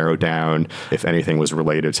like narrow down if anything was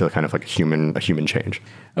related to kind of like a human change.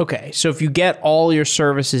 Okay. So if you get all your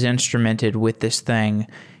services instrumented with this thing,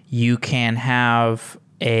 you can have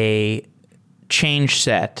a change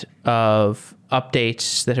set of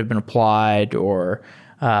updates that have been applied or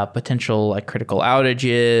potential like critical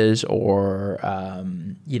outages or,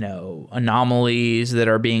 anomalies that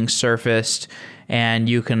are being surfaced. And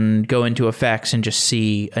you can go into Effects and just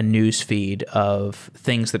see a news feed of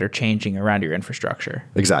things that are changing around your infrastructure.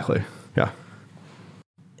 Exactly. Yeah.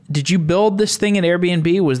 Did you build this thing at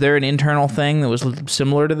Airbnb? Was there an internal thing that was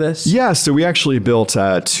similar to this? Yeah, so we actually built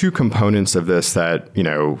 2 components of this that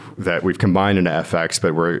we've combined into FX,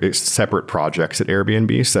 but were separate projects at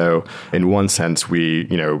Airbnb. So in one sense, we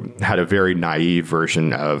had a very naive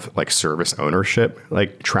version of like service ownership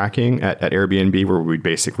like tracking at Airbnb, where we'd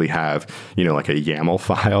basically have like a YAML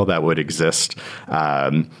file that would exist.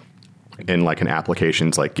 In like an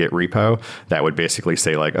application's like Git repo that would basically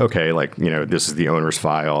say like, okay, like, this is the owner's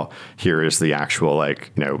file. Here is the actual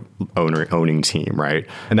like, owning team, right?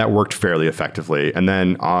 And that worked fairly effectively. And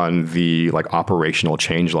then on the like operational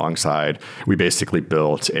changelog side, we basically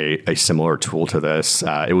built a similar tool to this.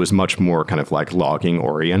 It was much more kind of like logging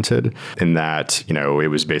oriented in that, it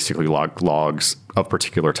was basically logs of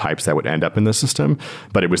particular types that would end up in the system.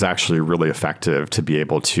 But it was actually really effective to be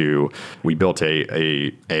able to, we built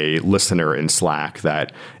a listener in Slack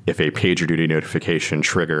that if a PagerDuty notification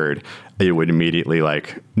triggered, it would immediately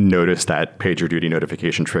like notice that PagerDuty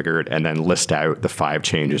notification triggered and then list out the 5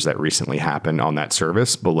 changes that recently happened on that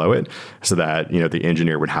service below it, so that, the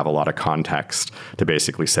engineer would have a lot of context to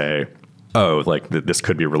basically say, oh, like this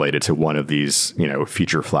could be related to one of these,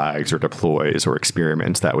 feature flags or deploys or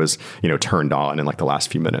experiments that was, turned on in like the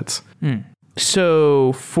last few minutes.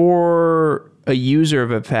 So for a user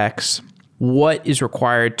of Effects, what is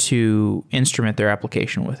required to instrument their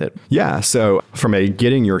application with it? Yeah. So from a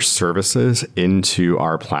getting your services into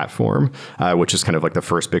our platform, which is kind of like the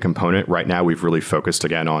first big component, right now we've really focused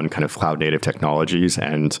again on kind of cloud native technologies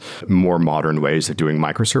and more modern ways of doing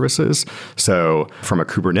microservices. So from a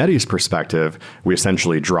Kubernetes perspective, we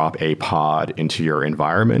essentially drop a pod into your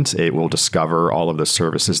environment. It will discover all of the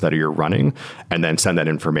services that you're running and then send that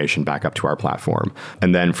information back up to our platform.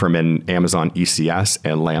 And then from an Amazon ECS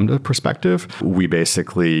and Lambda perspective, we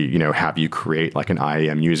basically, have you create like an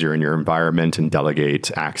IAM user in your environment and delegate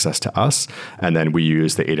access to us. And then we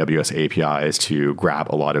use the AWS APIs to grab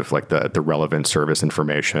a lot of like the relevant service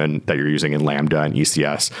information that you're using in Lambda and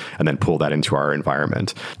ECS, and then pull that into our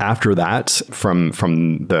environment. After that, from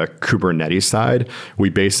the Kubernetes side, we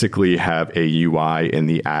basically have a UI in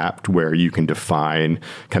the app where you can define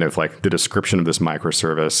kind of like the description of this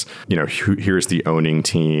microservice, here's the owning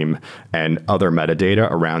team and other metadata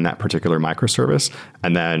around that particular microservice,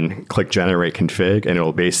 and then click generate config, and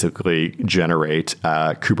it'll basically generate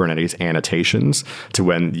Kubernetes annotations to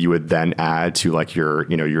when you would then add to like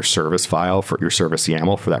your service file for your service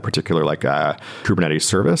YAML for that particular like Kubernetes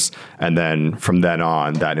service. And then from then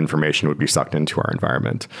on, that information would be sucked into our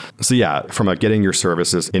environment. So yeah, from getting your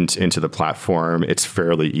services into the platform, it's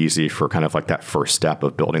fairly easy for kind of like that first step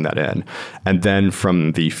of building that in. And then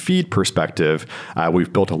from the feed perspective,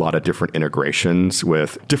 we've built a lot of different integrations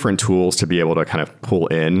with different tools to be able to kind of pull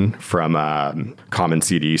in from common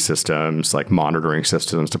CD systems, like monitoring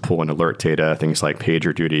systems to pull in alert data, things like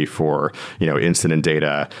PagerDuty for, incident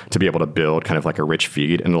data, to be able to build kind of like a rich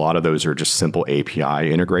feed. And a lot of those are just simple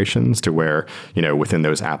API integrations to where, within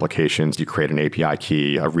those applications, you create an API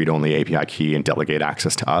key, a read-only API key, and delegate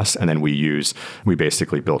access to us. And then we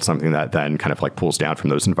basically built something that then kind of like pulls down from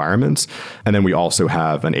those environments. And then we also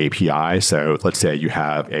have an API. So let's say you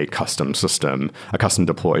have a custom system, a custom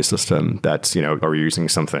deploy system that's, or you're using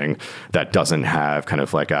something that doesn't have kind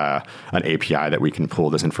of like an API that we can pull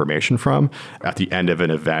this information from. At the end of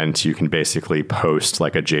an event, you can basically post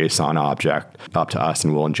like a JSON object up to us,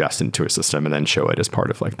 and we'll ingest into a system and then show it as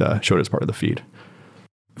part of the feed.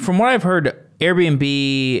 From what I've heard,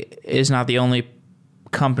 Airbnb is not the only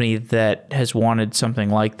company that has wanted something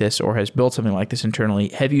like this or has built something like this internally.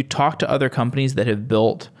 Have you talked to other companies that have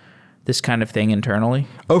built this kind of thing internally?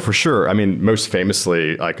 Oh, for sure. I mean, most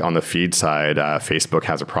famously, like on the feed side, Facebook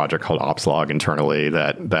has a project called OpsLog internally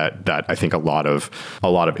that I think a lot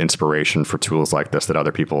of inspiration for tools like this that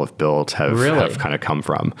other people have built have kind of come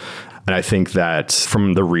from. And I think that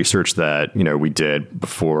from the research that, we did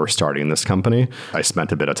before starting this company, I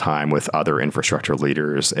spent a bit of time with other infrastructure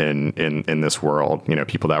leaders in this world,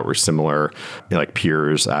 people that were similar, like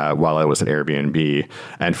peers, while I was at Airbnb.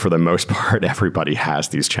 And for the most part, everybody has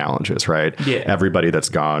these challenges, right? Yeah. Everybody that's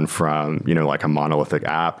gone from, like a monolithic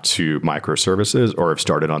app to microservices, or have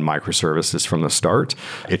started on microservices from the start,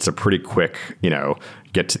 it's a pretty quick,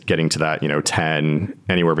 getting to that, 10,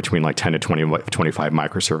 anywhere between like 10 to 25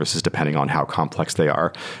 microservices, depending on how complex they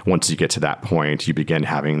are. Once you get to that point, you begin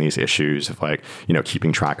having these issues of like,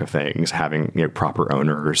 keeping track of things, having proper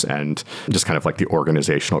owners, and just kind of like the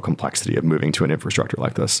organizational complexity of moving to an infrastructure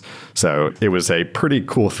like this. So it was a pretty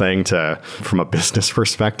cool thing from a business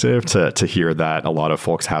perspective, to hear that a lot of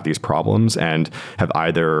folks have these problems and have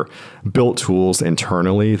either built tools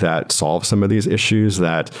internally that solve some of these issues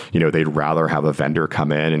that, they'd rather have a vendor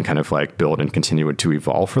come in and kind of like build and continue to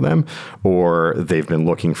evolve for them, or they've been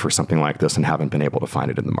looking for something like this and haven't been able to find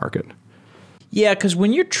it in the market. Yeah, because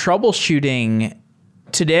when you're troubleshooting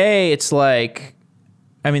today, it's like,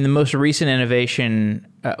 the most recent innovation,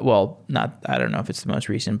 I don't know if it's the most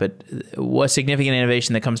recent, but what significant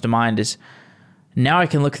innovation that comes to mind is now I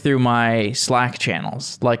can look through my Slack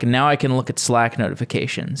channels. Like now I can look at Slack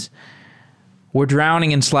notifications. We're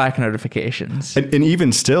drowning in Slack notifications. And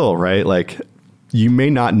even still, right? Like you may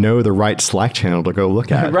not know the right Slack channel to go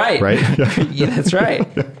look at. Right. Right? Yeah, that's right.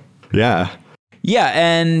 Yeah. Yeah,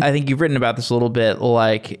 and I think you've written about this a little bit.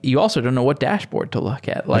 Like, you also don't know what dashboard to look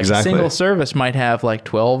at. Like, Exactly. A single service might have like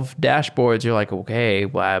 12 dashboards. You're like, okay,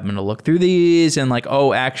 well, I'm going to look through these, and like,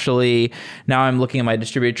 oh, actually, now I'm looking at my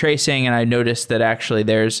distributed tracing, and I noticed that actually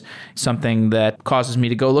there's something that causes me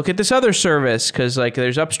to go look at this other service because like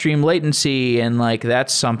there's upstream latency, and like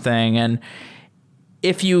that's something. And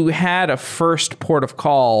if you had a first port of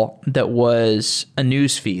call that was a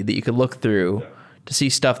news feed that you could look through to see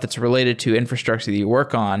stuff that's related to infrastructure that you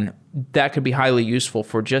work on, that could be highly useful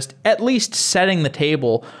for just at least setting the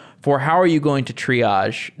table for how are you going to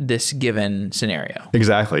triage this given scenario.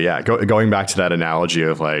 Exactly. Yeah. Going back to that analogy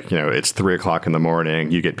of like, it's 3:00 in the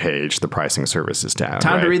morning, you get paged, the pricing service is down.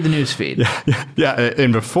 Time right? to read the news feed. Yeah.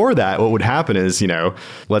 And before that, what would happen is,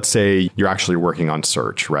 let's say you're actually working on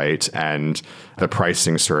search, right? And the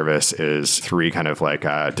pricing service is 3 kind of like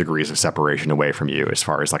degrees of separation away from you as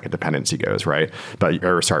far as like a dependency goes, right? But you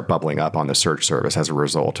ever start bubbling up on the search service as a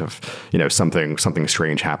result of, something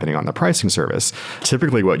strange happening on the pricing service.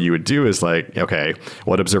 Typically what you would do is like, okay,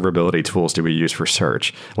 what observability tools do we use for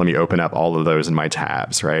search? Let me open up all of those in my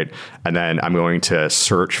tabs, right? And then I'm going to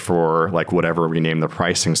search for like whatever we name the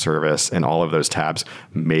pricing service in all of those tabs.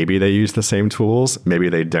 Maybe they use the same tools. Maybe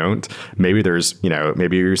they don't. Maybe there's,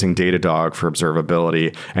 maybe you're using Datadog for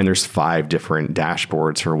observability and there's 5 different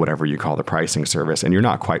dashboards for whatever you call the pricing service. And you're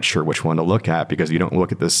not quite sure which one to look at because you don't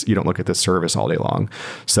look at this service all day long.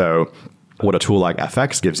 So what a tool like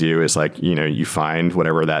FX gives you is like, you find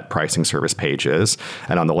whatever that pricing service page is.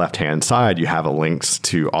 And on the left-hand side, you have links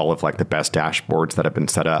to all of like the best dashboards that have been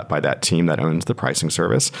set up by that team that owns the pricing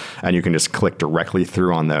service. And you can just click directly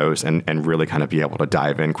through on those and really kind of be able to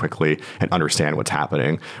dive in quickly and understand what's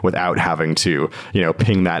happening without having to,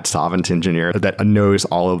 ping that Savant engineer that knows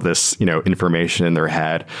all of this, information in their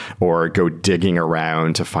head, or go digging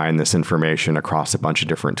around to find this information across a bunch of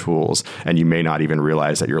different tools. And you may not even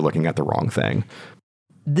realize that you're looking at the wrong thing.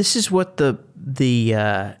 This is what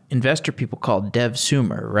the investor people call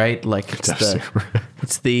DevSumer, right? Like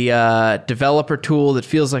it's the developer tool that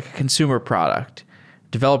feels like a consumer product.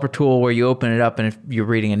 Developer tool where you open it up and you're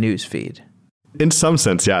reading a news feed. In some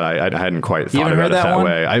sense, yeah, I hadn't quite thought about it that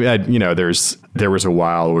way. There was a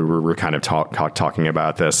while where we were kind of talking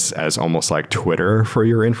about this as almost like Twitter for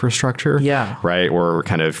your infrastructure. Yeah. Right. Or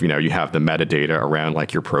kind of, you have the metadata around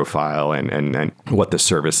like your profile and what the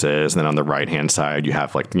service is. And then on the right hand side, you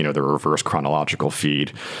have like, the reverse chronological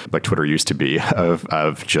feed like Twitter used to be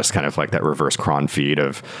of just kind of like that reverse cron feed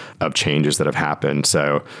of changes that have happened.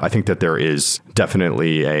 So I think that there is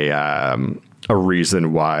definitely a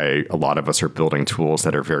reason why a lot of us are building tools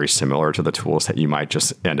that are very similar to the tools that you might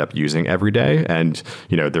just end up using every day. And,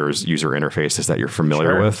 there's user interfaces that you're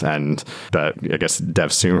familiar with. And that, I guess,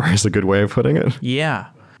 DevSumer is a good way of putting it. Yeah.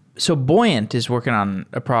 So Buoyant is working on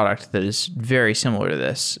a product that is very similar to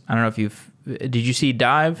this. I don't know if did you see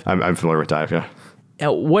Dive? I'm familiar with Dive, yeah.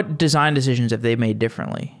 What design decisions have they made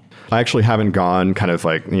differently? I actually haven't gone kind of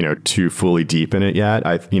like, too fully deep in it yet.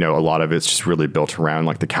 A lot of it's just really built around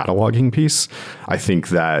like the cataloging piece. I think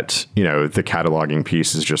that, the cataloging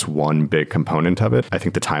piece is just one big component of it. I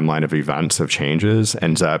think the timeline of events of changes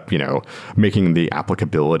ends up, making the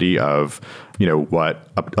applicability of, what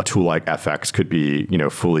a tool like FX could be,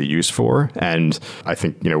 fully used for. And I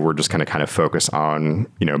think, we're just kind of focus on,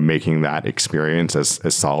 making that experience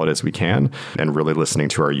as solid as we can and really listening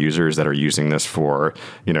to our users that are using this for,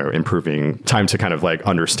 improving time to kind of like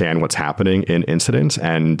understand what's happening in incidents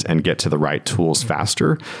and get to the right tools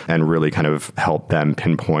faster and really kind of help them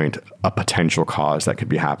pinpoint a potential cause that could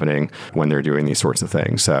be happening when they're doing these sorts of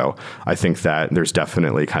things. So I think that there's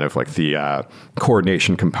definitely kind of like the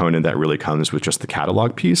coordination component that really comes with just the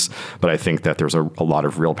catalog piece. But I think that there's a lot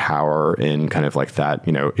of real power in kind of like that,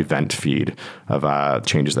 event feed of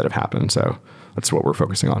changes that have happened. So that's what we're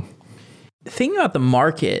focusing on. Thinking about the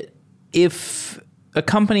market, if a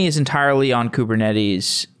company is entirely on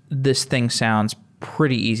Kubernetes, this thing sounds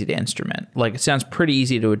pretty easy to instrument. Like it sounds pretty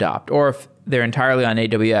easy to adopt. Or if they're entirely on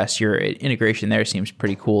AWS, your integration there seems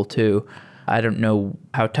pretty cool too. I don't know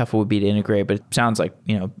how tough it would be to integrate, but it sounds like,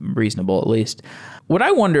 reasonable at least. What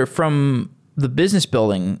I wonder from the business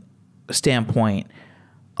building standpoint,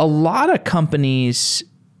 a lot of companies,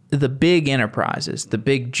 the big enterprises, the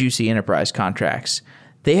big juicy enterprise contracts,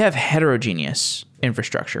 they have heterogeneous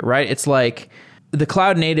infrastructure, right? It's like the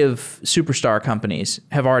cloud native superstar companies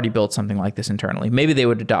have already built something like this internally. Maybe they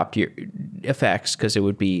would adopt your FX because it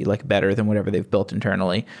would be like better than whatever they've built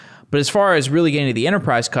internally. But as far as really getting to the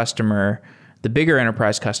enterprise customer, the bigger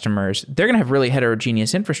enterprise customers, they're going to have really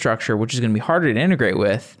heterogeneous infrastructure, which is going to be harder to integrate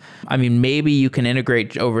with. I mean, maybe you can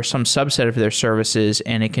integrate over some subset of their services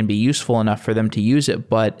and it can be useful enough for them to use it,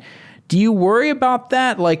 but Do you worry about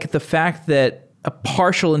that? Like the fact that a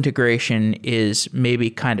partial integration is maybe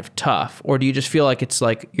kind of tough, or do you just feel like it's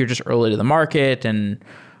like you're just early to the market? And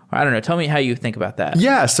I don't know. Tell me how you think about that.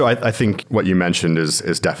 Yeah. So I think what you mentioned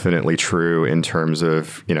is definitely true in terms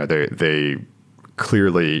of, they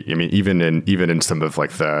clearly, I mean, even in some of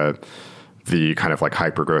like the kind of like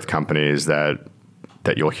hyper growth companies that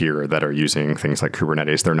you'll hear that are using things like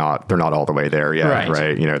Kubernetes, they're not all the way there yet,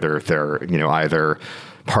 right? They're either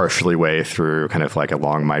partially way through kind of like a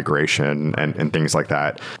long migration and things like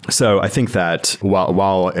that. So I think that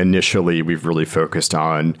while initially we've really focused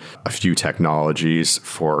on a few technologies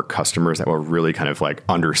for customers that will really kind of like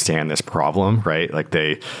understand this problem, right? Like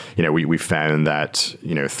we found that,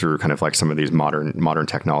 through kind of like some of these modern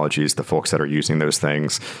technologies, the folks that are using those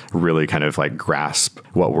things really kind of like grasp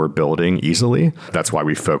what we're building easily. That's why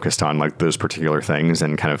we focused on like those particular things,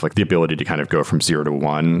 and kind of like the ability to kind of go from 0 to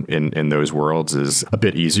 1 in those worlds is a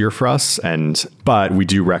bit easier for us. But we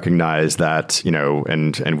do recognize that,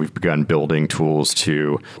 and we've begun building tools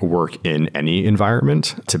to work in any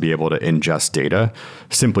environment to be able to ingest data,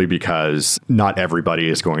 simply because not everybody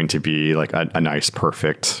is going to be like a nice,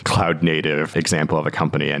 perfect cloud native example of a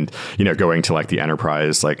company. And, going to like the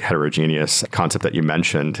enterprise, like heterogeneous concept that you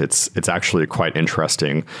mentioned, it's actually quite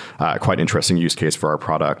interesting use case for our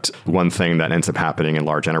product. One thing that ends up happening in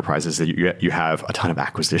large enterprises is that you have a ton of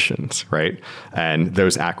acquisitions, right? And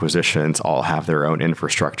those acquisitions all have their own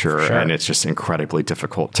infrastructure, and it's just incredibly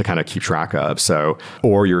difficult to kind of keep track of. So,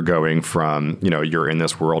 or you're going from, you're in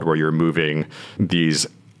this world where you're moving these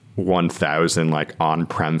 1,000 like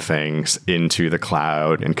on-prem things into the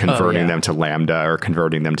cloud and converting them to Lambda or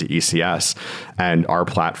converting them to ECS. And our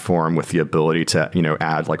platform, with the ability to,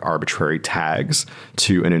 add like arbitrary tags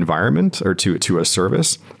to an environment or to a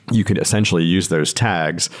service, you could essentially use those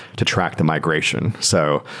tags to track the migration.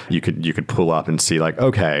 So you could pull up and see like,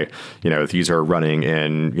 okay, these are running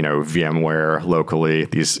in, VMware locally,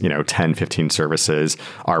 these, 10, 15 services.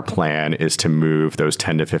 Our plan is to move those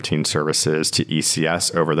 10 to 15 services to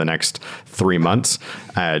ECS over the next 3 months.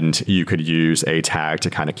 And you could use a tag to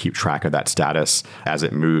kind of keep track of that status as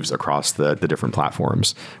it moves across the different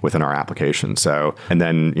platforms within our application. So, and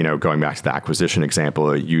then, going back to the acquisition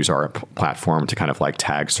example, use our platform to kind of like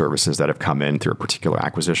tag services that have come in through a particular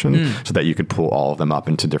acquisition so that you could pull all of them up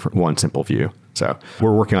into one simple view. So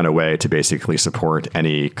we're working on a way to basically support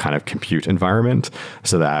any kind of compute environment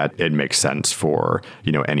so that it makes sense for,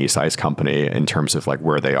 any size company in terms of like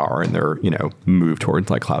where they are in their, move towards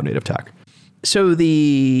like cloud native tech. So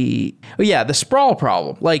the sprawl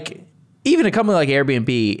problem, like even a company like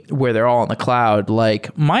Airbnb where they're all in the cloud,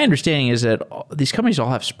 like my understanding is that these companies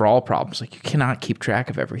all have sprawl problems. Like you cannot keep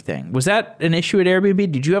track of everything. Was that an issue at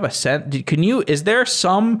Airbnb? Did you have a sense? Is there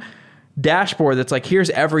some dashboard that's like,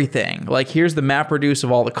 here's everything, like here's the map reduce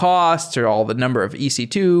of all the costs or all the number of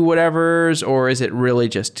EC2 whatevers, or is it really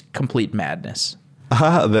just complete madness?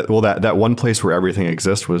 That one place where everything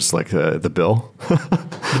exists was like the bill.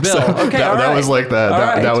 The bill. So okay, that was like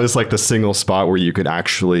that was like the single spot where you could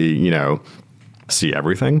actually, see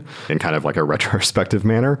everything in kind of like a retrospective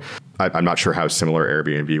manner. I'm not sure how similar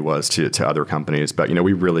Airbnb was to other companies, but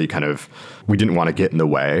we really we didn't want to get in the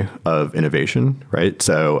way of innovation, right?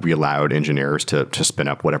 So we allowed engineers to spin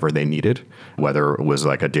up whatever they needed, whether it was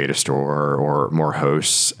like a data store or more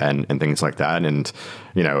hosts and things like that. And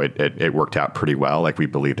it worked out pretty well. Like we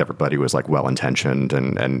believed everybody was like well-intentioned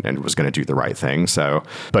and was going to do the right thing. So,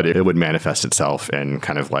 but it would manifest itself in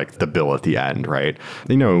kind of like the bill at the end, right?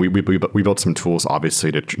 We built some tools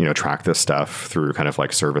obviously to track this stuff through kind of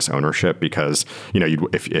like service ownership, because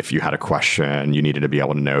if you had a question, you needed to be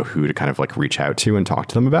able to know who to kind of like reach out to and talk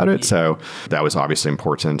to them about it. So that was obviously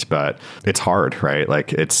important, but it's hard, right?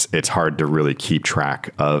 Like it's hard to really keep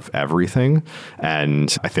track of everything.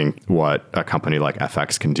 And I think what a company like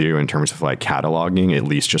FX can do in terms of like cataloging at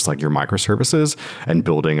least just like your microservices and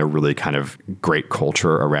building a really kind of great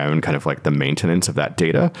culture around kind of like the maintenance of that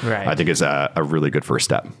data, right, I think is a really good first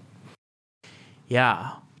step.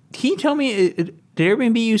 Yeah. Can you tell me, did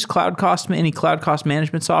Airbnb use any cloud cost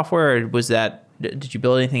management software, or did you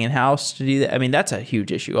build anything in-house to do that? I mean, that's a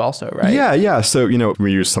huge issue also, right? Yeah. So,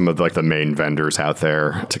 we use some of like the main vendors out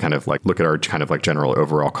there to kind of like look at our kind of like general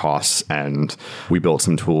overall costs. And we built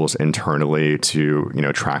some tools internally to,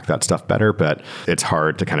 track that stuff better. But it's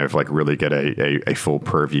hard to kind of like really get a full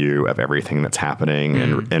purview of everything that's happening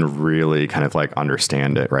and really kind of like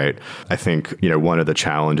understand it, right? I think, one of the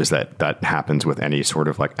challenges that happens with any sort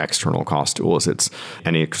of like external cost tool is that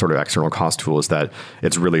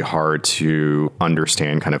it's really hard to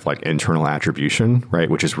understand kind of like internal attribution, right?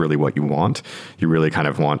 Which is really what you want. You really kind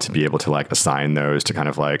of want to be able to like assign those to kind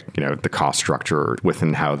of like, the cost structure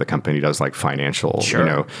within how the company does like financial,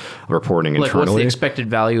 reporting like internally. What's the expected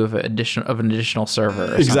value of an additional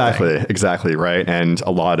server or Exactly, right? And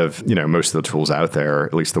a lot of, most of the tools out there,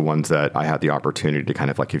 at least the ones that I had the opportunity to kind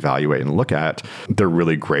of like evaluate and look at, they're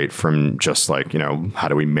really great from just like, how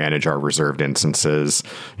do we manage our reserved instances?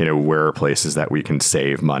 Where are places that we can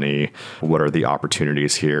save money? What are the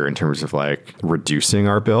opportunities here in terms of like reducing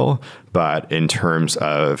our bill? But in terms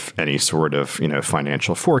of any sort of,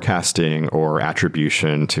 financial forecasting or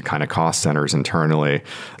attribution to kind of cost centers internally,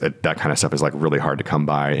 that kind of stuff is like really hard to come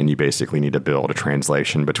by. And you basically need to build a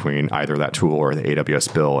translation between either that tool or the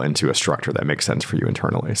AWS bill into a structure that makes sense for you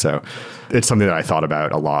internally. So it's something that I thought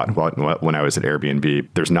about a lot when I was at Airbnb.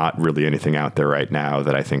 There's not really anything out there right now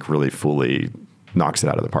that I think really fully knocks it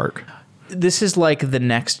out of the park. This is like the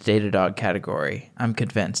next Datadog category, I'm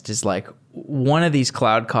convinced, is like one of these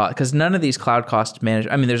cloud costs, because none of these cloud costs manage.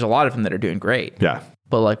 I mean, there's a lot of them that are doing great. Yeah.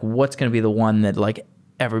 But like, what's going to be the one that like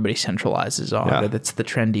everybody centralizes on, or that's the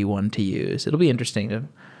trendy one to use? It'll be interesting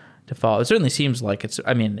to follow. It certainly seems like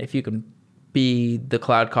if you can be the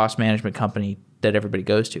cloud cost management company that everybody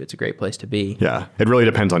goes to, it's a great place to be. Yeah, it really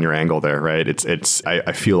depends on your angle there, right?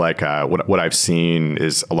 I feel like what I've seen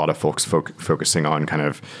is a lot of folks focusing on kind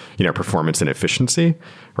of, performance and efficiency,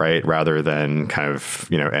 right? Rather than kind of,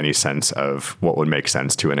 any sense of what would make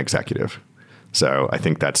sense to an executive. So I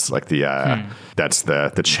think that's like that's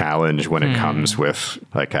the challenge when it comes with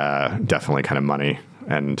like definitely kind of money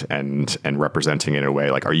and representing it in a way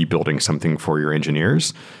like, are you building something for your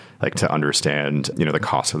engineers? Like to understand, the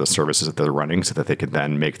cost of the services that they're running so that they could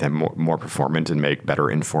then make them more performant and make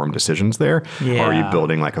better informed decisions there? Yeah. Or are you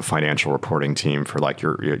building like a financial reporting team for like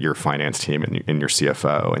your finance team and your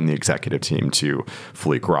CFO and the executive team to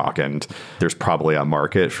fully grok? And there's probably a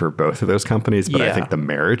market for both of those companies, but I think the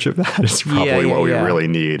marriage of that is probably what we really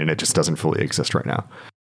need. And it just doesn't fully exist right now.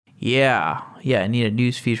 Yeah. I need a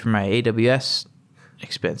news feed for my AWS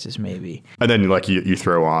expenses maybe. And then like you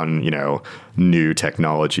throw on, new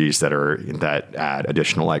technologies that add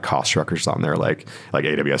additional like cost structures on there, like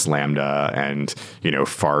AWS Lambda and,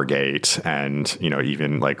 Fargate and,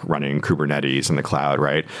 even like running Kubernetes in the cloud,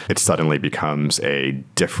 right? It suddenly becomes a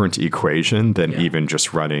different equation than even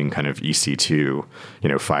just running kind of EC2,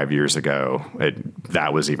 5 years ago.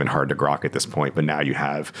 That was even hard to grok at this point, but now you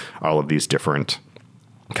have all of these different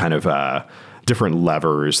kind of, different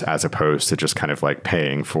levers as opposed to just kind of like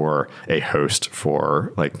paying for a host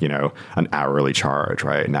for like, an hourly charge,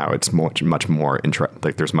 right? Now it's much more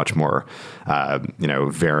like there's much more,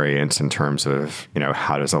 variance in terms of,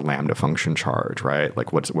 how does a Lambda function charge, right?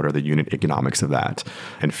 Like what are the unit economics of that,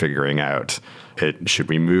 and figuring out should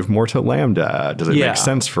we move more to Lambda? Does it make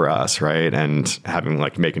sense for us, right? And having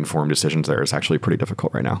like make informed decisions there is actually pretty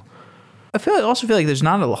difficult right now. I also feel like there's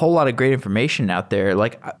not a whole lot of great information out there.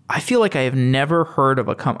 Like, I feel like I have never heard of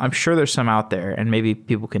I'm sure there's some out there, and maybe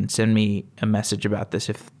people can send me a message about this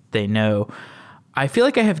if they know. I feel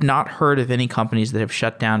like I have not heard of any companies that have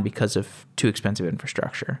shut down because of too expensive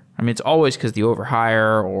infrastructure. I mean, it's always because they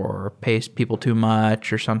overhire or pay people too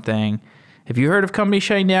much or something. Have you heard of companies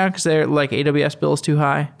shutting down because they're like AWS bill is too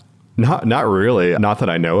high? Not really. Not that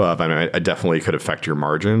I know of. I mean, it definitely could affect your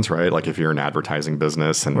margins, right? Like if you're an advertising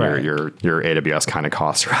business and your AWS kind of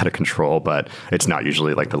costs are out of control, but it's not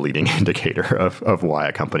usually like the leading indicator of why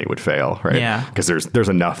a company would fail, right? Yeah. Because there's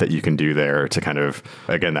enough that you can do there to kind of,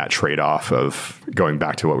 again, that trade-off of going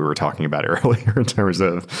back to what we were talking about earlier in terms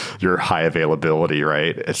of your high availability,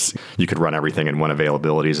 right? You could run everything in one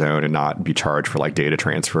availability zone and not be charged for like data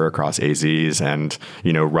transfer across AZs and,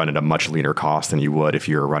 run at a much leaner cost than you would if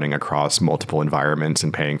you're running across multiple environments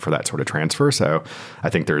and paying for that sort of transfer. So I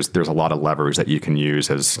think there's a lot of levers that you can use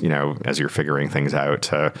as you're figuring things out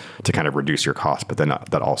to kind of reduce your cost, but then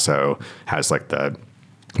that also has like the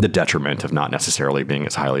detriment of not necessarily being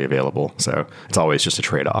as highly available. So it's always just a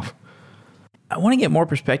trade-off. I want to get more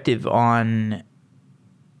perspective on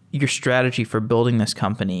your strategy for building this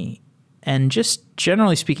company and just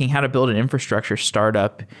generally speaking, how to build an infrastructure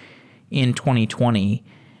startup in 2020.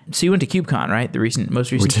 So you went to KubeCon, right?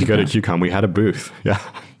 Most recent. We did go to KubeCon. We had a booth. Yeah.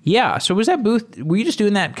 Yeah. So was that booth? Were you just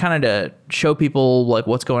doing that kind of to show people like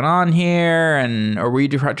what's going on here, or were you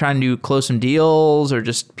trying to close some deals or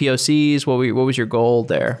just POCs? What was your goal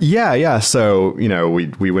there? Yeah. So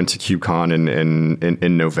we went to KubeCon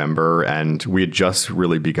in November, and we had just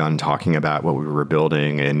really begun talking about what we were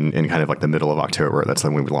building in kind of like the middle of October. That's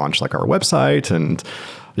when we launched like our website and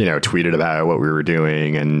tweeted about what we were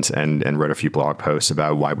doing and wrote a few blog posts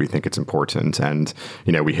about why we think it's important. And,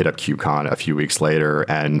 we hit up KubeCon a few weeks later,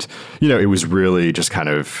 and, it was really just kind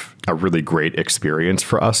of a really great experience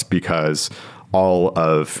for us, because all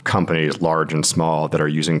of companies, large and small, that are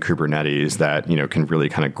using Kubernetes that, can really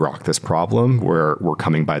kind of grok this problem, where we're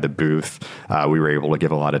coming by the booth. We were able to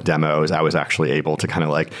give a lot of demos. I was actually able to kind of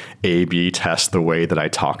like A/B test the way that I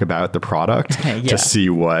talk about the product to see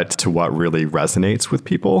what really resonates with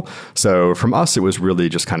people. So from us, it was really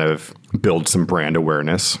just kind of build some brand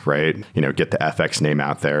awareness, right? Get the FX name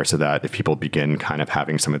out there so that if people begin kind of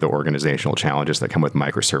having some of the organizational challenges that come with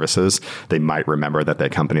microservices, they might remember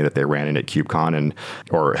that company that they ran in at KubeCon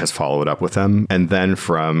or has followed up with them. And then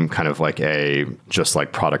from kind of like a just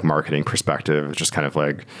like product marketing perspective, just kind of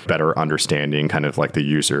like better understanding kind of like the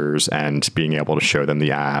users and being able to show them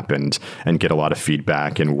the app and get a lot of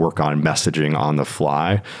feedback and work on messaging on the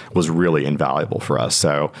fly was really invaluable for us.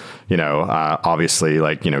 So, obviously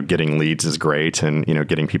like, getting leads is great and,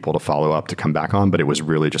 getting people to follow up to come back on, but it was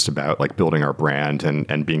really just about like building our brand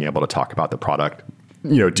and being able to talk about the product,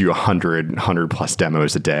 do 100 plus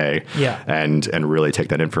demos a day and really take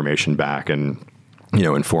that information back and,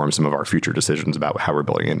 inform some of our future decisions about how we're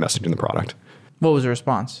building and messaging the product. What was the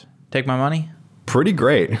response? Take my money? Pretty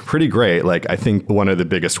great. Like, I think one of the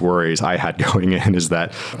biggest worries I had going in is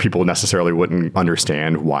that people necessarily wouldn't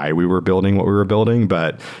understand why we were building what we were building.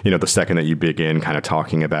 But, the second that you begin kind of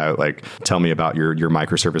talking about, like, tell me about your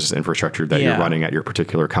microservices infrastructure that you're running at your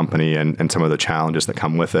particular company and some of the challenges that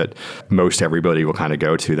come with it, most everybody will kind of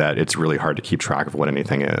go to that. It's really hard to keep track of what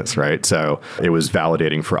anything is, right? So it was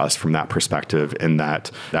validating for us from that perspective, in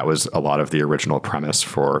that was a lot of the original premise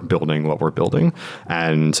for building what we're building.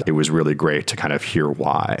 And it was really great to kind of hear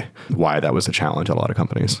why that was a challenge at a lot of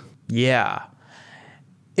companies. Yeah.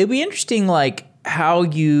 It'd be interesting, like, how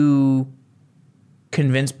you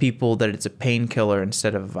convince people that it's a painkiller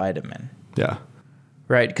instead of a vitamin. Yeah.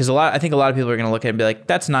 Right? Because I think a lot of people are going to look at it and be like,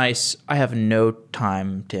 that's nice. I have no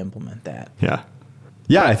time to implement that. Yeah.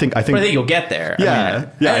 Yeah, I think you'll get there. Yeah.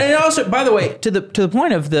 And also, by the way, to the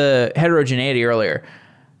point of the heterogeneity earlier,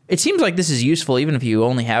 it seems like this is useful even if you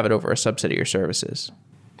only have it over a subset of your services.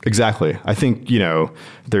 Exactly. I think,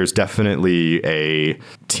 there's definitely a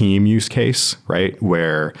team use case, right?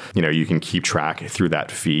 Where, you can keep track through that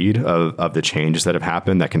feed of the changes that have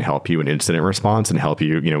happened that can help you in incident response and help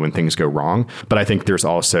you, when things go wrong. But I think there's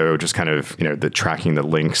also just kind of, the tracking the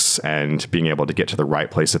links and being able to get to the right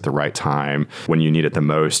place at the right time when you need it the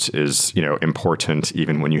most is, important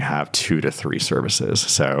even when you have 2 to 3 services.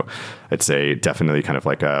 So it's definitely kind of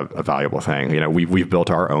like a valuable thing. We've built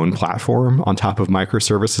our own platform on top of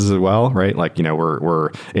microservices as well, right? Like,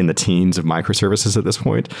 we're in the teens of microservices at this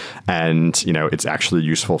point. And, it's actually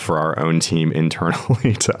useful for our own team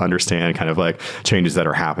internally to understand kind of like changes that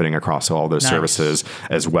are happening across all those services,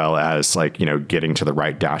 as well as like, getting to the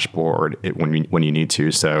right dashboard when you need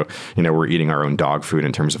to. So, we're eating our own dog food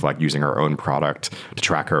in terms of like using our own product to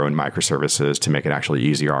track our own microservices to make it actually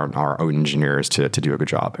easier on our own engineers to do a good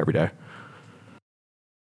job every day.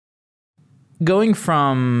 Going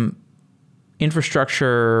from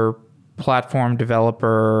infrastructure, platform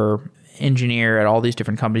developer, engineer at all these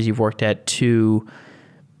different companies you've worked at to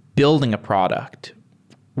building a product,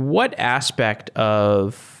 what aspect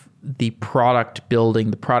of the product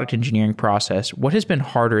building, the product engineering process, what has been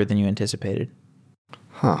harder than you anticipated?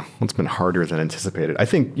 What's been harder than anticipated? I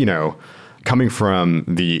think, coming from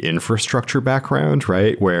the infrastructure background,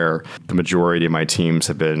 right, where the majority of my teams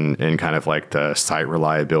have been in kind of like the site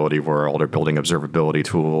reliability world or building observability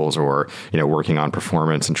tools or, working on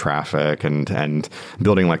performance and traffic and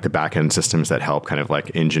building like the backend systems that help kind of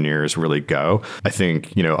like engineers really go. I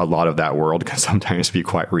think, a lot of that world can sometimes be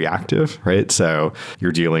quite reactive, right? So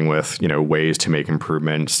you're dealing with, ways to make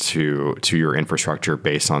improvements to your infrastructure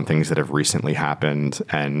based on things that have recently happened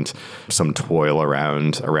and some toil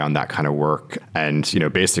around that kind of work. And,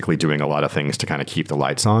 basically doing a lot of things to kind of keep the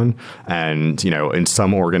lights on. And, in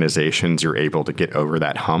some organizations, you're able to get over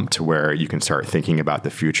that hump to where you can start thinking about the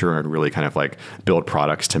future and really kind of like build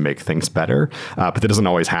products to make things better. But that doesn't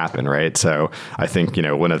always happen, right? So I think,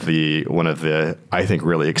 one of the I think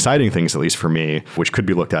really exciting things, at least for me, which could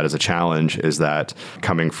be looked at as a challenge, is that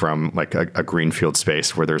coming from like a greenfield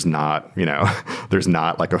space where there's not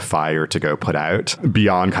like a fire to go put out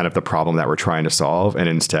beyond kind of the problem that we're trying to solve, and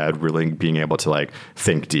instead really being able to like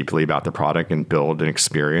think deeply about the product and build an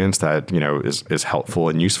experience that, is helpful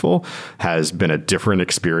and useful, has been a different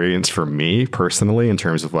experience for me personally in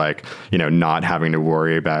terms of like, not having to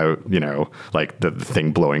worry about, like the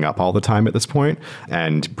thing blowing up all the time at this point,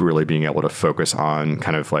 and really being able to focus on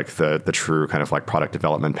kind of like the true kind of like product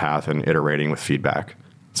development path and iterating with feedback.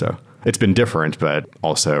 So it's been different, but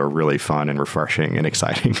also really fun and refreshing and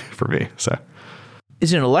exciting for me. So.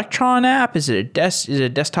 Is it an Electron app? Is it a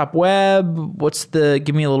desktop web?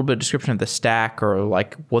 Give me a little bit of description of the stack or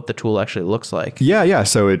like what the tool actually looks like. Yeah.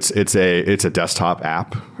 So it's a desktop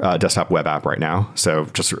app, desktop web app right now. So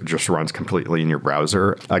just runs completely in your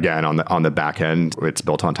browser. Again, on the back end, it's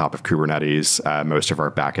built on top of Kubernetes. Most of our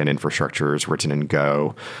back end infrastructure is written in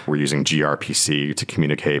Go. We're using gRPC to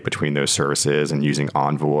communicate between those services and using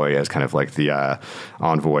Envoy as kind of like the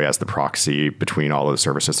Envoy as the proxy between all those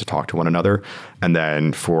services to talk to one another. And then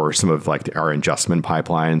for some of like our ingestment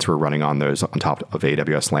pipelines, we're running on those on top of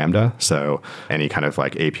AWS Lambda. So any kind of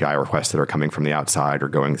like API requests that are coming from the outside are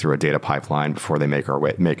going through a data pipeline before they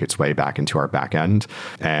make its way back into our back end.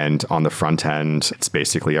 And on the front end, it's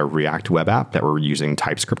basically a React web app that we're using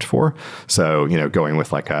TypeScript for. So, going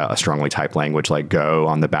with like a strongly typed language like Go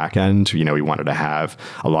on the back end, we wanted to have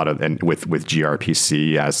a lot of, and with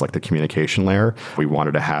gRPC as like the communication layer, we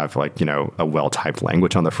wanted to have like, a well-typed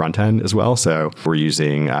language on the front end as well. So we're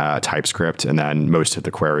using TypeScript, and then most of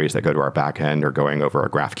the queries that go to our backend are going over a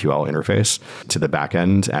GraphQL interface to the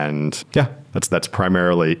backend. And yeah, that's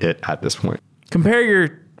primarily it at this point. Compare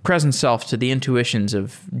your present self to the intuitions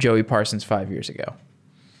of Joey Parsons 5 years ago.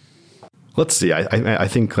 Let's see. I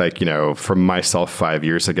think like, from myself 5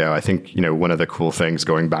 years ago, I think, one of the cool things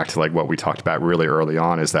going back to like what we talked about really early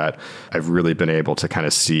on is that I've really been able to kind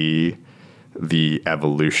of see the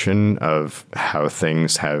evolution of how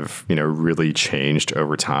things have, really changed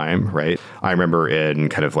over time, right? I remember in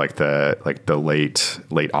kind of like the late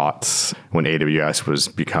aughts when AWS was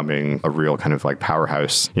becoming a real kind of like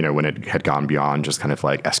powerhouse, when it had gone beyond just kind of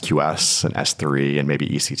like SQS and S3 and maybe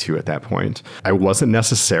EC2 at that point. I wasn't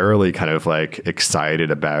necessarily kind of like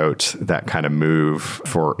excited about that kind of move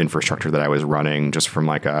for infrastructure that I was running just from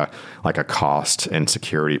like a cost and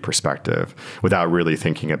security perspective without really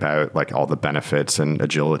thinking about like all the benefits and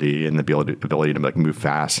agility and the ability to like move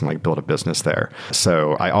fast and like build a business there.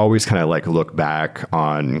 So I always kind of like look back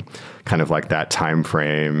on kind of like that time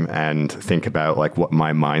frame and think about like what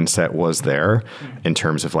my mindset was there in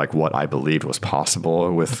terms of like what I believed was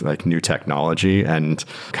possible with like new technology and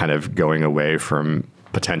kind of going away from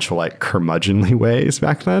potential like curmudgeonly ways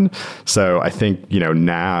back then. So I think,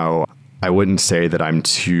 now I wouldn't say that I'm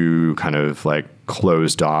too kind of like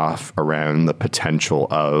closed off around the potential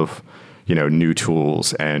of new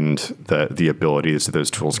tools and the abilities that those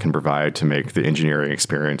tools can provide to make the engineering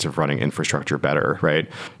experience of running infrastructure better, right?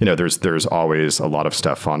 There's always a lot of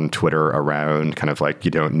stuff on Twitter around kind of like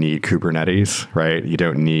you don't need Kubernetes, right? You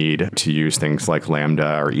don't need to use things like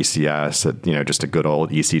Lambda or ECS. Just a good old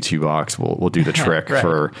EC2 box will do the trick right.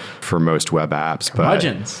 for most web apps.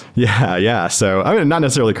 Curmudgeons. But yeah. So I mean, not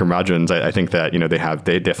necessarily curmudgeons. I think that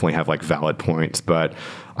they definitely have like valid points, but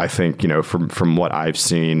I think, from what I've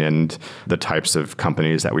seen and the types of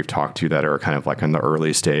companies that we've talked to that are kind of like in the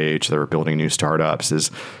early stage, that are building new startups, is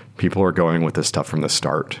people are going with this stuff from the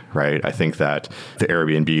start, right? I think that the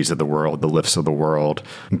Airbnbs of the world, the Lyfts of the world,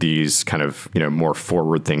 these kind of, more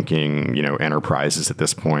forward-thinking, enterprises at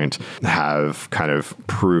this point have kind of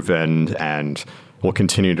proven and will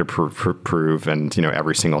continue to prove. And,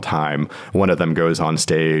 every single time one of them goes on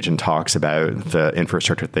stage and talks about the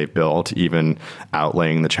infrastructure that they've built, even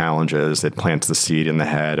outlaying the challenges, it plants the seed in the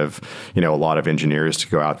head of, a lot of engineers to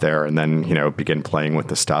go out there and then, begin playing with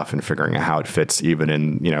the stuff and figuring out how it fits even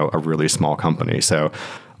in, a really small company. So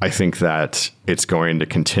I think that it's going to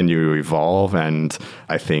continue to evolve. And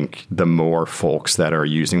I think the more folks that are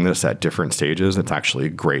using this at different stages, it's actually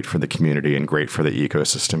great for the community and great for the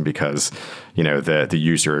ecosystem because, the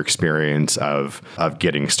user experience of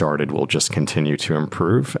getting started will just continue to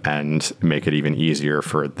improve and make it even easier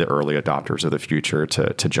for the early adopters of the future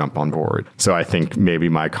to jump on board. So I think maybe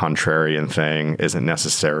my contrarian thing isn't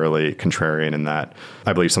necessarily contrarian in that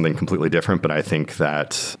I believe something completely different, but I think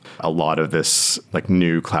that a lot of this like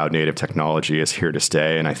new cloud native technology is here to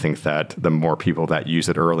stay. And I think that the more people that use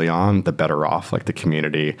it early on, the better off like the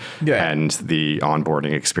community and the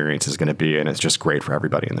onboarding experience is going to be. And it's just great for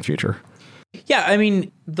everybody in the future. Yeah, I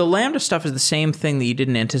mean, the Lambda stuff is the same thing that you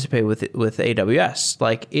didn't anticipate with AWS.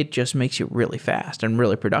 Like, it just makes you really fast and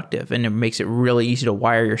really productive, and it makes it really easy to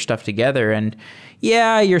wire your stuff together. And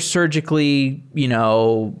yeah, you're surgically,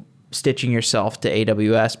 stitching yourself to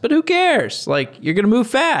AWS, but who cares? Like, you're going to move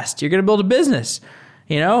fast. You're going to build a business.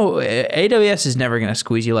 AWS is never going to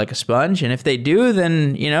squeeze you like a sponge. And if they do,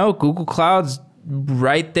 then, Google Cloud's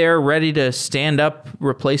right there ready to stand up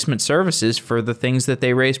replacement services for the things that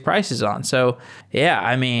they raise prices on. So yeah,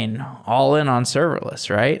 I mean, all in on serverless,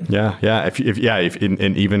 right? Yeah.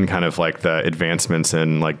 And even kind of like the advancements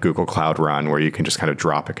in like Google Cloud Run, where you can just kind of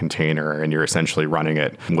drop a container and you're essentially running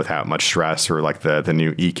it without much stress, or like the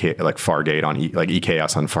new EK, like Fargate on like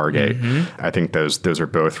EKS on Fargate. I think those are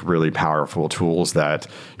both really powerful tools that,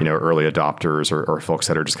 you know, early adopters or folks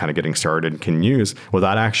that are just kind of getting started can use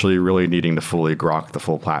without actually really needing to fully grok the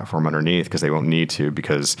full platform underneath, because they won't need to,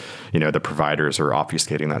 because, you know, the providers are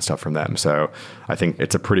obfuscating that stuff from them. So I think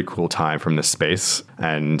it's a pretty cool time from this space,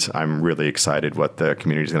 and I'm really excited what the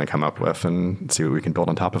community is going to come up with and see what we can build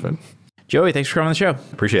on top of it. Joey, thanks for coming on the show.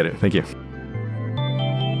 Appreciate it. Thank you.